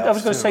 make the Right, playoffs I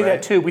was going to say right?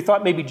 that too. We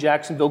thought maybe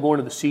Jacksonville going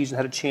into the season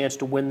had a chance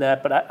to win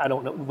that, but I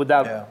don't know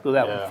without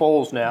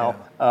Foles now.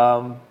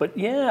 But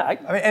I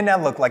mean, and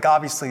now look, like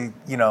obviously,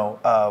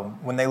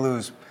 when they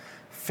lose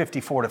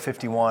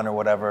 54-51 or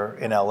whatever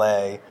in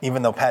LA,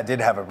 even though Pat did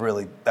have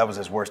that was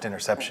his worst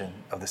interception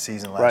of the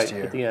season last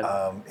year at the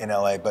end. In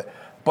LA.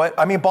 But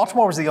I mean,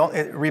 Baltimore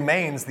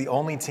remains the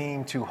only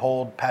team to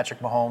hold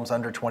Patrick Mahomes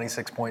under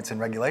 26 points in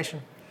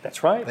regulation.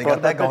 That's right. They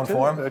got that going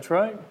for him. That's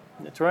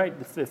right.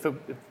 If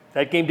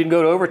that game didn't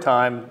go to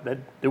overtime,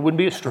 there wouldn't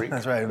be a streak.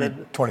 That's right. It'd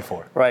be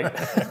 24. Right.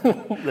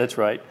 That's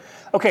right.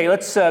 Okay,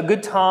 let's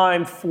good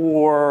time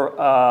for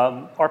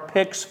our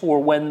picks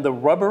for when the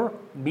rubber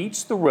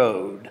meets the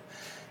road.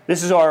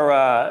 This is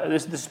our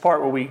this is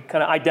part where we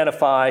kind of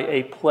identify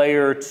a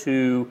player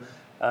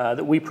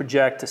that we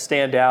project to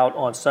stand out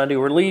on Sunday,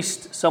 or at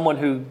least someone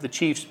who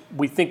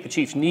we think the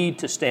Chiefs need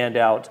to stand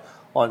out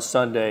on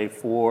Sunday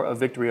for a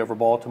victory over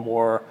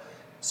Baltimore.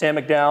 Sam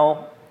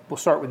McDowell, we'll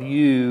start with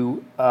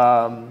you.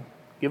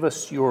 Give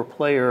us your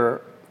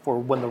player for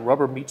when the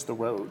rubber meets the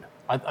road.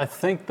 I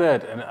think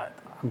that, and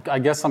I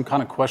guess I'm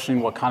kind of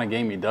questioning what kind of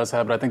game he does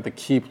have, but I think the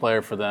key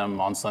player for them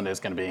on Sunday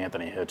is going to be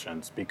Anthony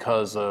Hitchens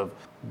because of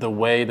the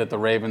way that the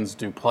Ravens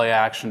do play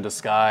action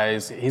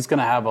disguise. He's going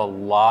to have a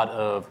lot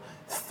of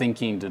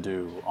thinking to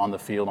do on the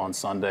field on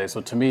Sunday.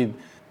 So to me,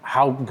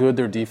 how good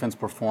their defense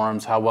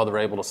performs, how well they're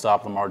able to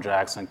stop Lamar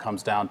Jackson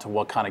comes down to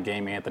what kind of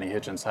game Anthony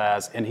Hitchens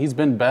has. And he's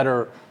been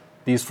better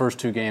these first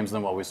 2 games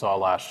than what we saw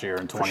last year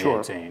in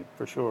 2018.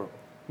 For sure.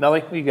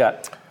 Melly, what you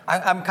got?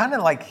 I'm kind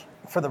of like,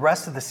 for the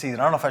rest of the season,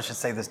 I don't know if I should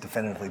say this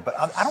definitively, but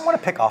I don't want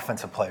to pick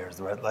offensive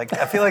players. Right? Like,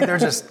 I feel like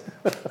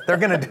they're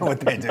going to do what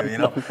they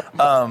do,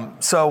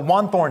 So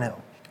Juan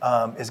Thornhill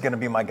is going to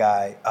be my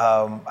guy.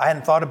 I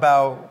hadn't thought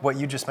about what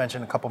you just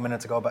mentioned a couple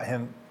minutes ago about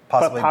him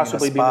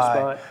possibly being a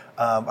spy.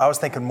 I was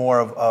thinking more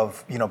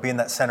of being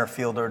that center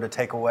fielder to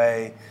take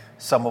away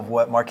some of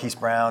what Marquise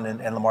Brown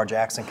and Lamar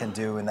Jackson can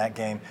do in that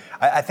game.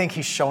 I think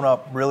he's shown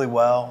up really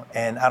well,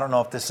 and I don't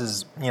know if this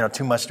is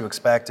too much to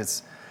expect.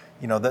 It's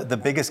the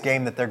biggest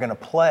game that they're going to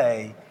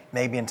play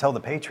maybe until the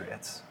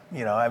Patriots.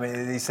 I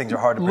mean, these things are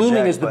hard to project.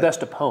 Looming is the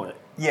best opponent.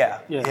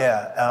 Yeah.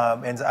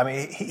 And I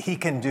mean, he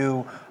can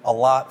do a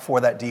lot for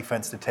that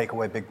defense to take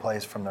away big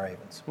plays from the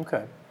Ravens.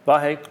 Okay.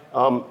 Vahe?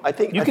 I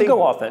think you can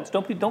go offense.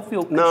 Don't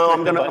feel. No,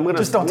 I'm gonna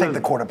just don't take the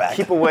quarterback.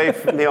 Keep away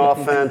from the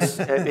offense.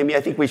 I mean,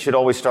 I think we should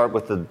always start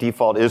with the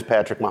default is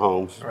Patrick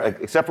Mahomes, right.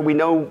 Except for we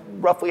know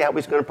roughly how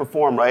he's going to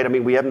perform, right? I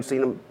mean, we haven't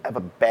seen him have a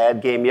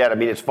bad game yet. I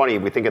mean, it's funny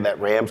we think of that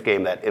Rams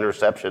game, that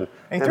interception,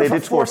 and they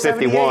did score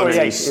 51. And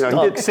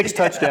he did 6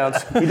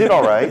 touchdowns. He did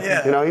all right.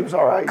 Yeah. He was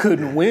all right.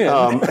 Couldn't win.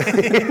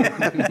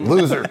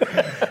 Loser.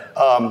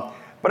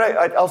 But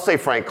I'll say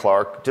Frank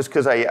Clark, just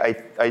because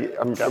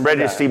I'm ready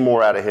to see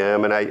more out of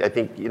him, and I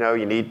think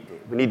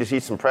we need to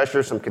see some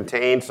pressure, some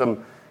contain,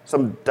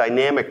 some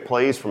dynamic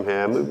plays from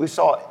him. We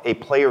saw a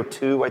play or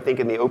two, I think,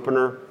 in the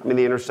opener. I mean,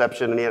 the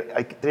interception, and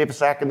did he have a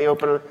sack in the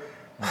opener?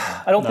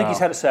 I don't think he's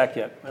had a sack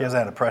yet. He hasn't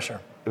had a pressure.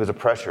 It was a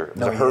pressure. It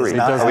was a he hurry. has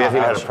not. We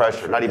haven't had a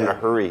pressure. Not even a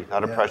hurry.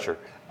 Not a pressure.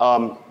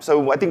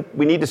 So I think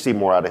we need to see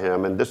more out of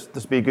him, and this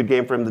would be a good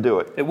game for him to do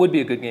it. It would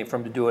be a good game for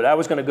him to do it. I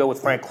was going to go with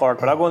Frank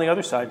Clark, but I'll go on the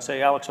other side and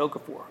say Alex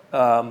Okafor.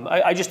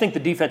 I just think the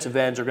defensive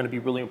ends are going to be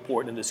really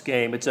important in this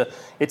game. It's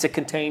a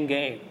contained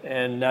game,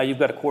 and now you've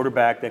got a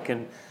quarterback that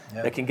can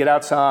get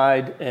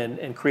outside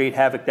and create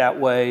havoc that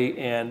way.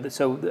 And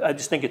so I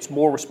just think it's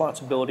more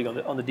responsibility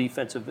on the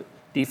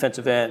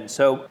defensive end.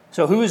 So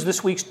who is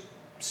this week's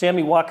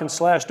Sammy Watkins /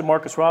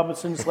 Demarcus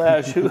Robinson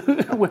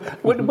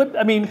 / what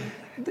I mean,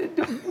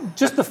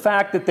 just the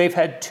fact that they've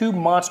had 2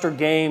 monster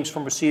games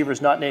from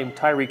receivers not named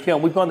Tyreek Hill.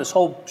 We've gone this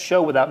whole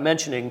show without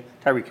mentioning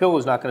Tyreek Hill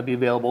was not going to be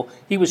available.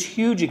 He was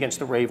huge against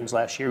the Ravens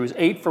last year. He was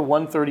 8 for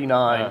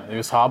 139. Yeah, he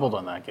was hobbled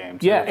on that game,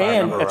 too. Yeah,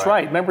 and that's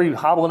right. Remember, he was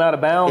hobbling out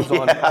of bounds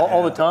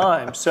all the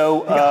time.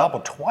 So he got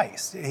hobbled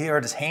twice. He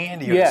hurt his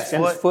hand. He hurt his foot.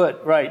 and his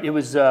foot. Right. It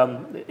was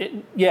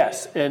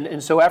yes,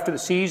 and so after the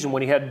season,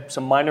 when he had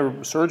some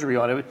minor surgery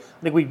on it,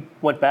 I think we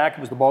went back. It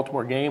was the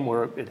Baltimore game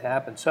where it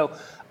happened. So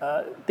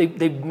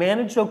they've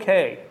managed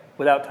okay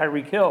without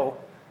Tyreek Hill.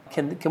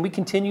 Can we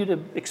continue to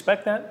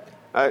expect that?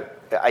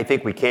 I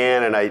think we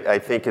can, and I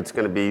think it's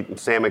going to be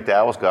Sam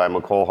McDowell's guy,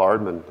 Mecole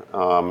Hardman.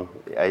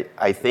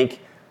 I think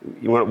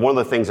one of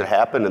the things that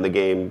happened in the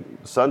game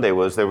Sunday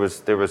was there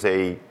was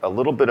a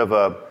little bit of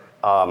a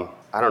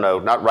I don't know,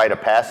 not rite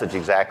of passage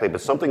exactly,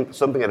 but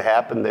something had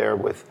happened there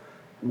with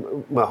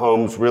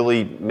Mahomes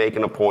really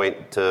making a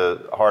point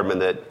to Hardman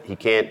that he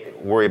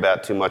can't worry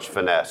about too much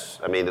finesse.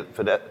 I mean,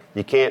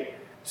 you can't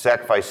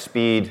sacrifice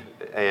speed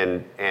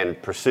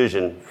and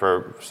precision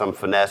for some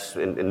finesse.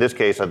 In this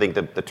case, I think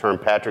the term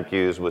Patrick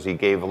used was he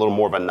gave a little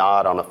more of a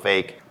nod on a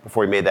fake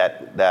before he made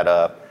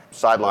that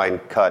sideline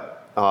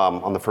cut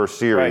on the first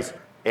series.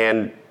 Right.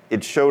 And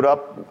it showed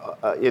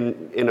up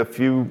in a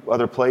few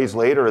other plays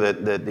later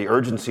that the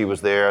urgency was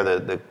there,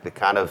 the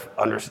kind of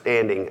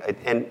understanding.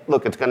 And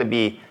look, it's going to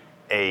be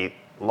a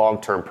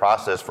long-term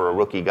process for a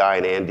rookie guy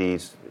in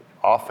Andy's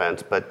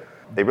offense, but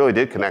they really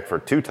did connect for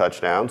 2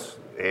 touchdowns,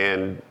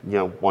 and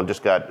one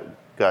just got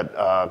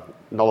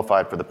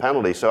nullified for the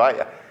penalty. So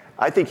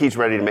I think he's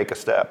ready to make a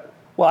step.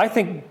 Well, I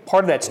think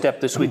part of that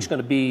step this week is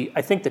going to be,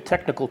 I think the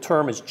technical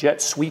term is jet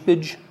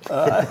sweepage.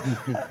 I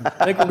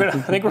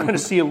think we're going to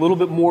see a little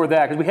bit more of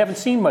that because we haven't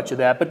seen much of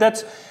that. But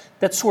that's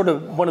sort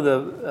of one of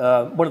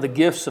the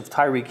gifts of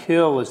Tyreek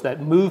Hill is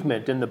that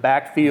movement in the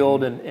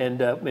backfield and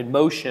in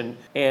motion,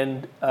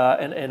 and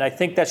I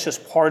think that's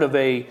just part of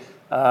a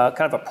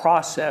kind of a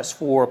process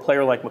for a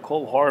player like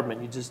Mecole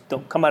Hardman. You just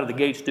don't come out of the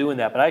gates doing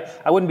that.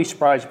 But I wouldn't be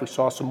surprised if we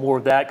saw some more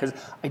of that because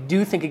I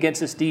do think against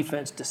this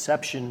defense,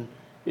 deception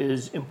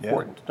is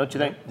important, don't you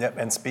think? Yep,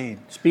 and speed.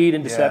 Speed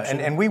and deception.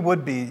 And we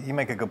would be, you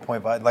make a good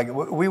point, but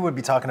we would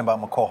be talking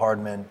about Mecole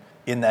Hardman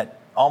in that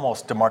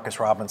almost DeMarcus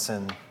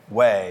Robinson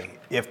way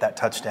if that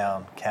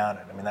touchdown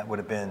counted. I mean, that would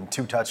have been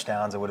 2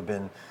 touchdowns. It would have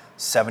been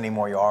 70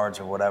 more yards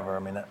or whatever. I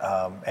mean,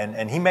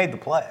 and he made the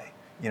play.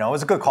 It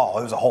was a good call.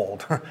 It was a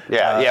hold. Right.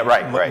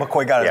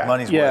 McCoy got his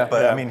money's worth,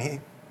 but yeah. I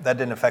mean, that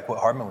didn't affect what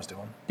Hardman was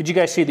doing. Did you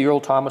guys see the Earl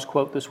Thomas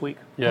quote this week?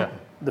 Yeah.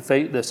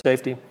 The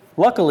safety.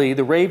 Luckily,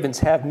 the Ravens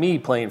have me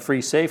playing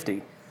free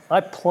safety.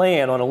 I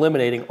plan on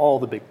eliminating all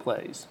the big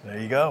plays. There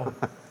you go.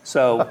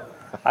 So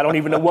I don't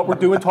even know what we're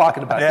doing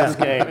talking about this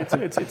game.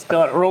 It's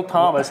done. Earl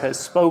Thomas has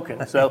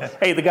spoken. So,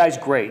 hey, the guy's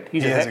great.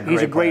 He's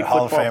a great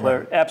Hall football of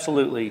player.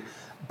 Absolutely.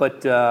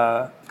 But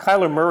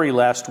Kyler Murray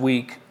last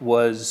week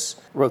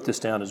wrote this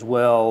down as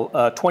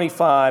well,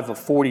 25 of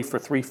 40 for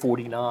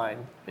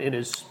 349 in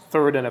his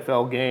 3rd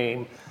NFL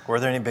game. Were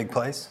there any big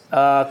plays?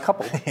 A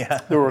couple.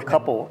 Yeah. There were a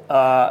couple.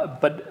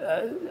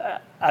 But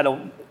I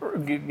don't,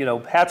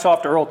 hats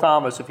off to Earl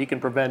Thomas if he can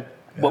prevent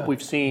what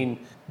we've seen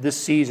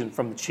this season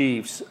from the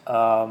Chiefs.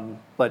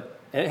 But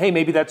hey,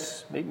 maybe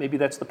that's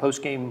the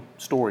post-game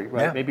story,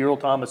 right? Yeah. Maybe Earl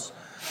Thomas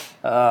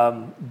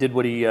did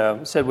what he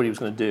said what he was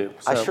going to do.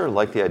 So. I sure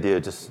like the idea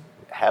of just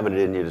having it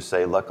in you to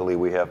say, luckily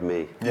we have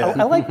me. Yeah.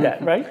 I like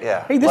that, right?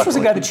 Yeah. Hey, this was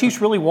a guy the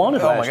Chiefs really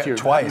wanted last my God, year.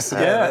 twice.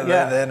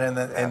 Yeah. Then in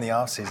the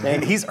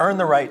offseason. He's earned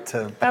the right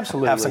to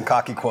Absolutely. have some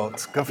cocky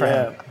quotes. Good for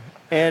him.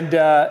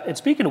 And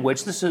speaking of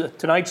which, this is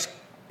tonight's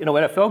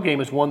NFL game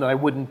is one that I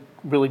wouldn't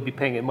really be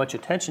paying much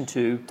attention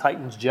to,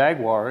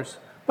 Titans-Jaguars,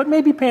 but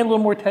maybe paying a little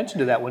more attention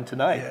to that one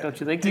tonight, don't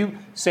you think?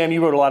 Sam,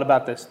 you wrote a lot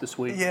about this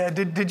week. Yeah,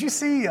 did you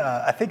see,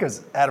 I think it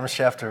was Adam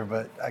Schefter,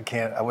 but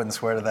I wouldn't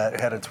swear to that,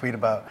 had a tweet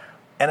about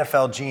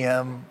NFL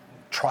GM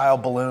trial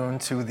balloon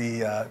to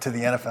the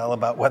NFL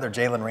about whether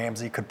Jalen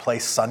Ramsey could play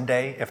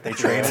Sunday if they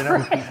traded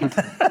him.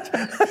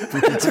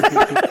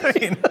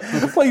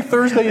 Play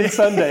Thursday and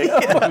Sunday.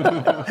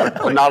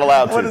 Not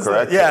allowed to,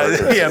 correct? Yeah,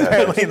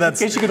 apparently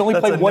that's. In case you could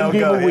only play one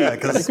game a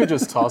week. Yeah, You could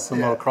just toss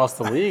them across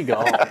the league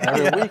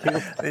every week.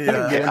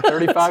 You're getting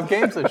 35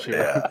 games this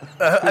year.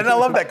 Yeah. And I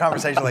love that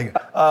conversation. Like,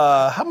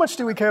 how much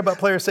do we care about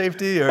player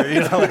safety, or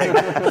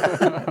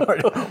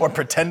or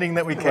pretending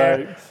that we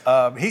care?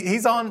 Right.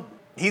 He's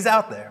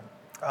out there.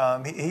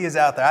 He is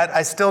out there.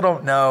 I still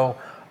don't know.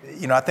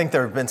 I think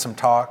there have been some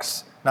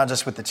talks, not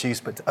just with the Chiefs,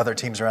 but other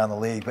teams around the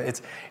league.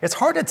 But it's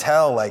hard to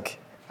tell. Like,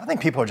 I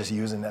think people are just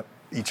using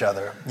each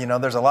other.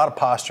 There's a lot of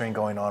posturing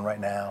going on right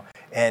now.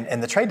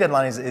 And the trade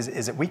deadline is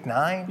it week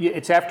 9? Yeah,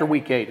 it's after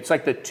week 8. It's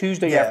like the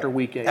Tuesday after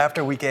week 8.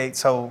 After week 8.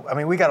 So I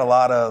mean, we got a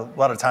lot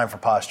of time for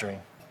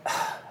posturing.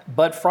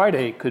 But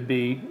Friday could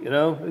be,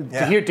 to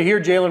hear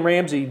Jalen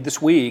Ramsey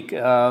this week,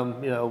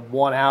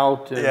 one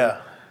out.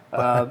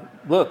 And,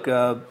 look,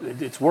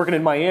 it's working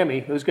in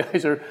Miami. Those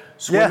guys are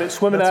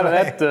swimming out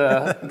of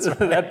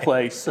that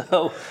place.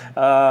 So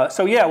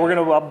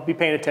I'll be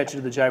paying attention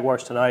to the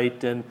Jaguars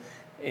tonight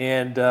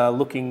and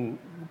looking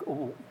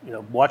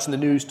watching the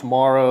news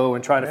tomorrow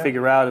and trying to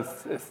figure out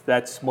if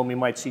that's when we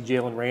might see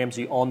Jalen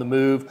Ramsey on the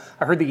move.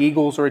 I heard the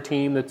Eagles are a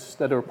team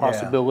that are a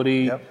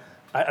possibility. Yeah.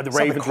 Yep. The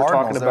Ravens were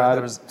talking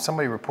about it.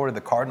 Somebody reported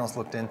the Cardinals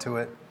looked into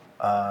it.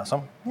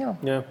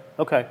 Yeah.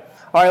 Okay.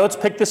 All right. Let's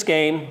pick this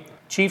game.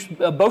 Chiefs.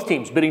 Both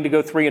teams bidding to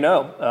go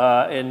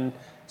 3-0. And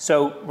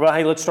so,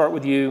 Vahe, let's start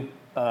with you.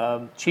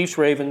 Chiefs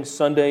Ravens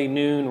Sunday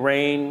noon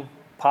rain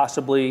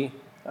possibly.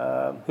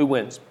 Who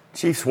wins?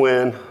 Chiefs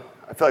win.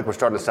 I feel like we're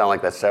starting to sound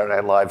like that Saturday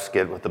Night Live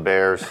skit with the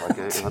Bears.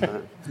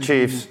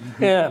 Chiefs.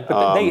 Yeah,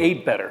 but they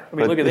ate better. I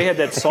mean, look, they had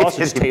that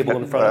sausage table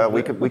in front of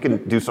them. We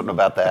can do something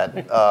about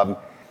that.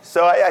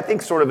 So I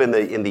think sort of in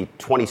the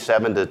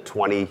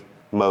 27-20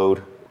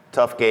 mode.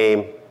 Tough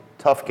game.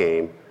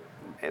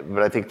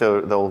 But I think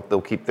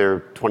they'll keep their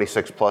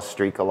 26+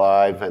 streak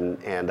alive,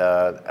 and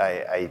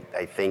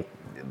I think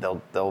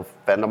they'll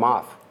fend them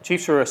off.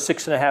 Chiefs are a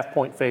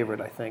 6.5-point favorite,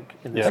 I think.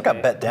 In this I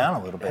got bet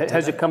down a little bit.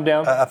 Has it come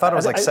down? I thought it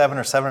was like 7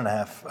 or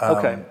 7.5.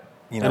 Okay.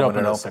 It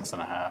opened at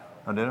 6.5.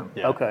 Oh, did it?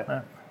 Yeah. Okay.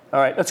 All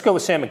right, let's go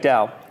with Sam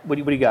McDowell.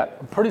 What do you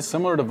got? Pretty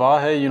similar to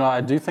Vahe.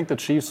 I do think the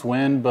Chiefs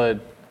win,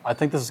 but I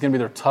think this is going to be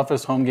their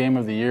toughest home game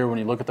of the year. When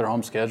you look at their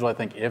home schedule, I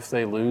think if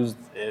they lose,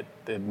 it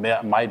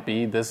might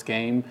be this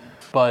game.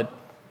 But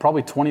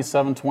probably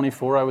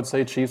 27-24, I would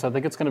say Chiefs. I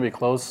think it's going to be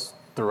close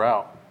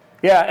throughout.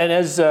 Yeah, and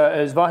as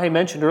Vahe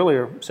mentioned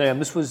earlier, Sam,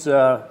 this was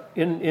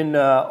in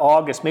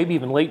August, maybe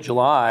even late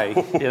July.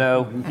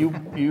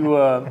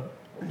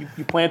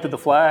 You planted the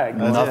flag.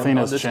 Nothing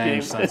has this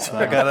changed game. since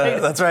then.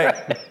 That's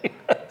right.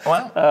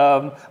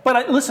 Wow. But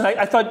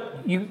I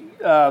thought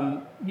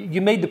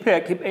you made the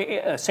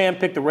pick. Sam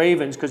picked the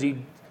Ravens because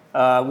he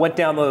went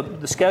down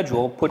the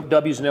schedule, put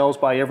W's and L's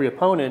by every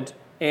opponent,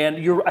 and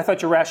I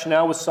thought your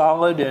rationale was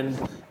solid, and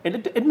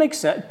it makes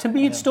sense. To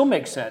me, it still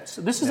makes sense.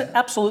 This is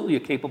absolutely a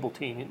capable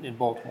team in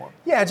Baltimore.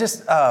 Yeah,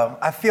 just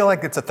I feel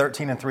like it's a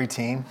 13-3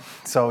 team,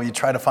 so you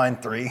try to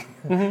find 3,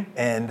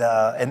 and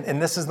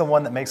this is the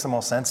one that makes the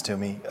most sense to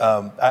me.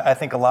 I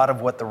think a lot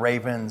of what the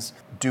Ravens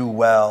do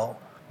well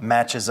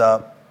matches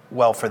up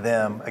well for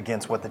them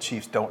against what the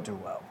Chiefs don't do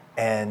well.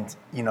 And,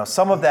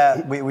 some of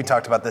that, we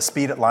talked about the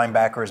speed at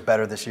linebacker is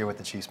better this year with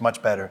the Chiefs,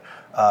 much better.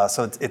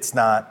 So it's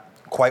not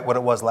quite what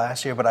it was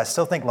last year, but I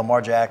still think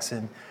Lamar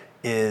Jackson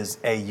is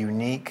a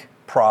unique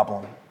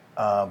problem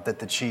that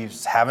the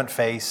Chiefs haven't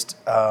faced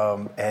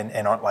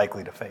and aren't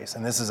likely to face.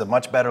 And this is a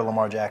much better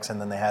Lamar Jackson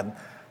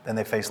than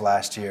they faced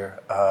last year.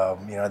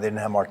 They didn't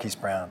have Marquise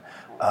Brown.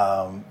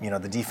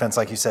 The defense,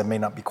 like you said, may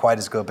not be quite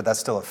as good, but that's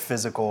still a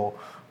physical,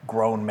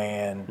 grown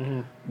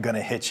man,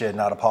 gonna hit you and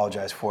not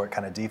apologize for it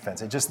kind of defense.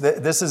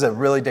 This is a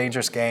really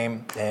dangerous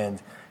game, and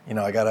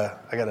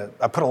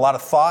I put a lot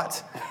of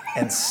thought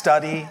and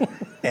study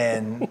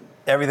and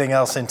everything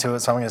else into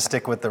it, so I'm going to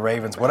stick with the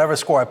Ravens. Whatever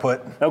score I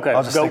put, okay,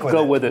 I'll just stick with it.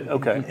 Go with it.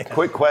 Okay.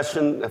 Quick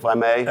question, if I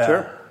may.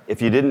 Sure.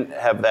 If you didn't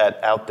have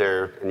that out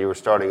there and you were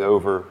starting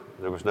over,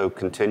 there was no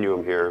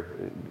continuum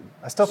here.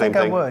 I still think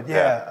thing? I would.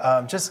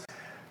 Yeah.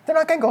 They're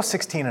not going to go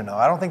 16-0.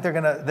 I don't think they're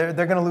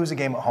going to lose a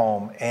game at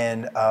home.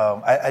 And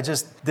I'm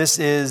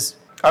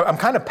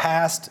kind of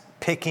past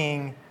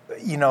picking,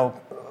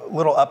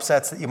 little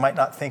upsets that you might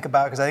not think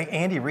about, because I think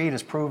Andy Reid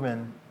has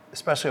proven,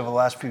 especially over the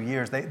last few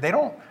years, they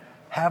don't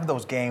have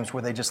those games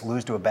where they just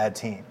lose to a bad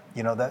team.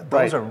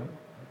 Those are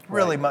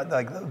really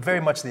very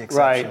much the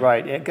exception.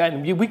 Right.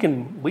 And we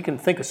can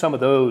think of some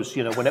of those,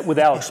 with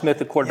Alex Smith,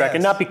 the quarterback,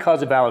 and not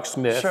because of Alex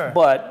Smith,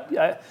 but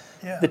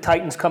the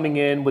Titans coming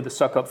in with the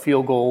suck-up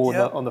field goal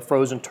on the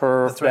frozen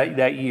turf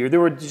that year.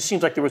 It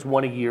seems like there was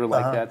one a year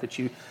like that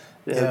you.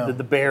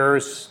 The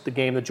Bears, the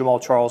game that Jamal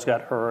Charles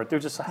got hurt. They're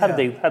just how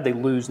did they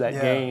lose that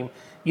game?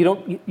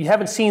 You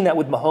haven't seen that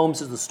with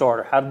Mahomes as the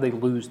starter. How did they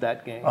lose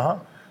that game?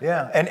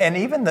 Yeah, and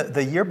even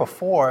the year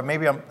before,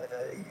 maybe I'm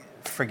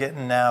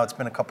forgetting now. It's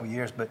been a couple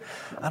years, but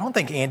I don't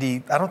think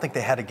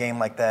they had a game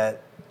like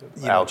that.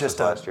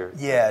 Last year.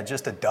 Yeah,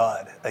 just a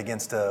dud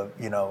against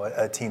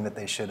a team that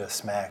they should have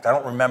smacked. I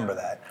don't remember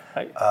that.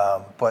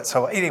 But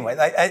so anyway,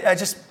 I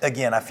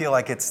feel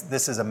like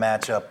this is a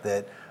matchup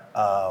that.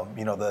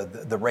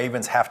 The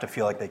Ravens have to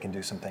feel like they can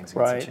do some things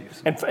against the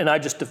Chiefs. And I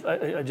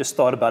just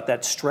thought about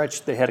that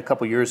stretch they had a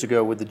couple years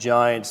ago with the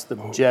Giants, the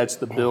Jets,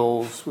 the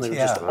Bills. They were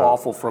just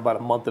awful for about a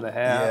month and a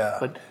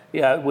half.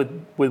 Yeah. But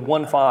with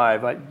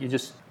 1-5, you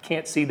just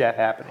can't see that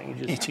happening.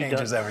 He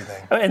changes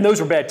everything. And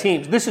those are bad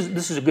teams. This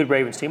is a good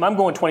Ravens team. I'm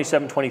going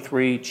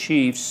 27-23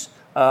 Chiefs.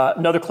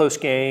 Another close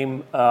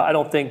game. I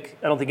don't think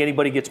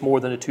anybody gets more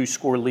than a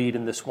 2-score lead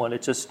in this one.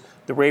 It's just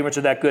the Ravens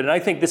are that good, and I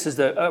think this is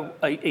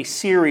a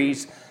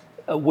series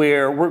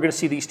where we're going to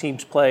see these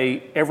teams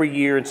play every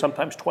year and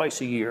sometimes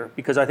twice a year,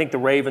 because I think the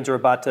Ravens are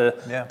about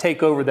to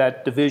take over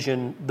that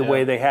division the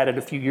way they had it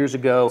a few years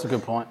ago. That's a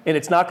good point. And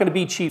it's not going to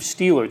be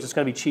Chiefs-Steelers. It's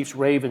going to be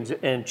Chiefs-Ravens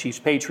and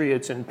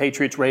Chiefs-Patriots and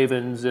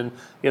Patriots-Ravens. And,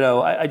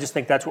 I just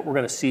think that's what we're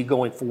going to see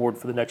going forward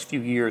for the next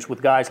few years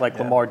with guys like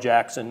Lamar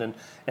Jackson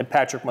and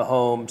Patrick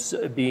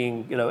Mahomes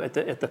being, at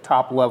the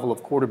top level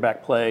of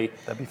quarterback play.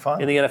 That'd be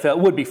fun. In the NFL. It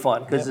would be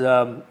fun because,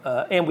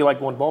 and we like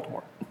going to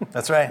Baltimore.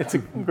 That's right. It's a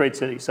great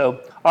city.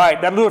 So, all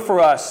right, that'll do it for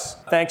us.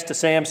 Thanks to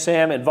Sam,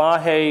 and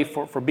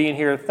Vahe for being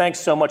here. Thanks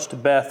so much to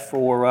Beth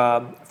for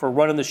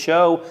running the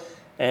show.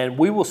 And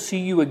we will see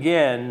you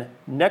again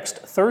next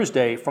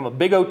Thursday from a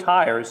Big O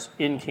Tires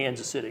in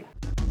Kansas City.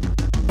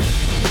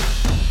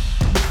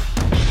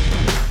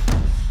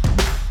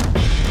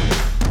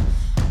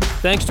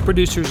 Thanks to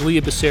producers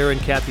Leah Becerra and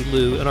Kathy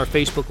Liu and our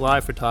Facebook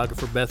Live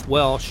photographer Beth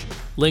Welsh.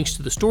 Links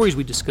to the stories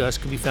we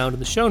discussed can be found in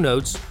the show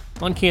notes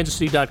on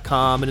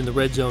kansascity.com and in the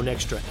Red Zone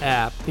Extra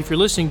app. If you're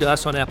listening to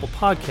us on Apple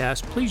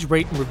Podcasts, please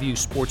rate and review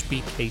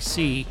SportsBeat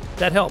KC.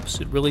 That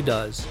helps. It really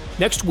does.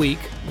 Next week,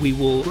 we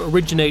will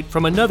originate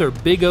from another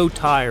Big O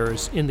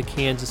Tires in the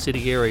Kansas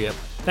City area.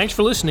 Thanks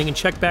for listening, and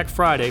check back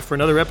Friday for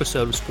another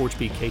episode of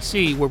SportsBeat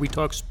KC, where we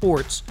talk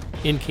sports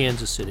in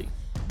Kansas City.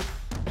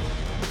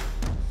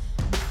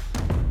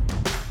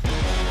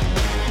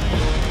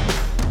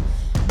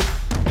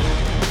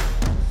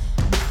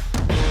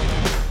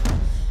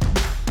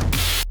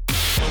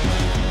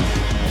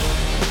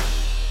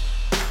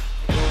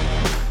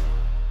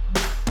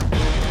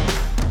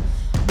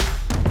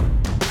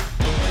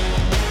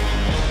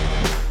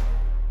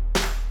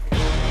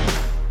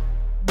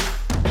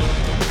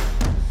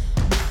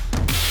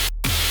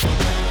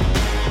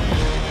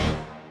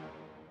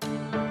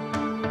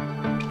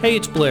 Hey,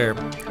 it's Blair.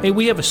 Hey,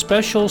 we have a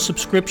special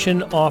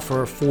subscription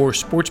offer for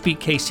SportsBeat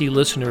KC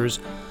listeners,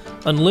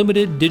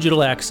 unlimited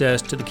digital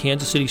access to the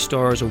Kansas City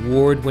Star's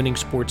award-winning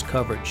sports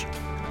coverage.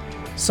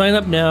 Sign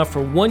up now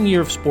for 1 year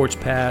of Sports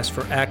Pass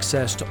for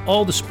access to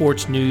all the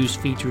sports news,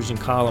 features, and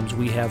columns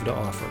we have to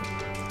offer.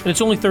 And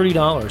it's only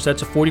 $30.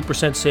 That's a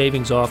 40%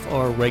 savings off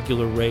our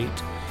regular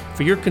rate.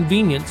 For your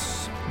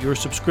convenience, your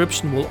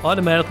subscription will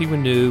automatically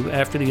renew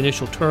after the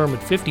initial term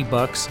at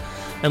 $50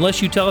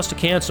 unless you tell us to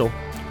cancel.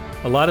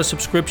 A lot of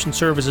subscription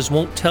services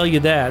won't tell you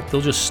that. They'll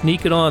just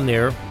sneak it on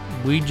there.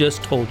 We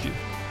just told you.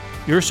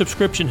 Your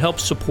subscription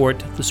helps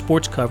support the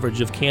sports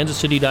coverage of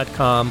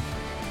kansascity.com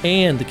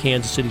and the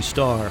Kansas City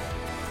Star.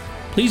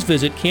 Please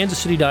visit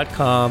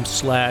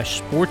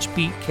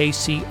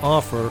kansascity.com/SportsBeatKC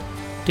offer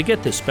to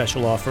get this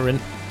special offer.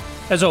 And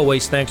as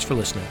always, thanks for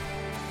listening.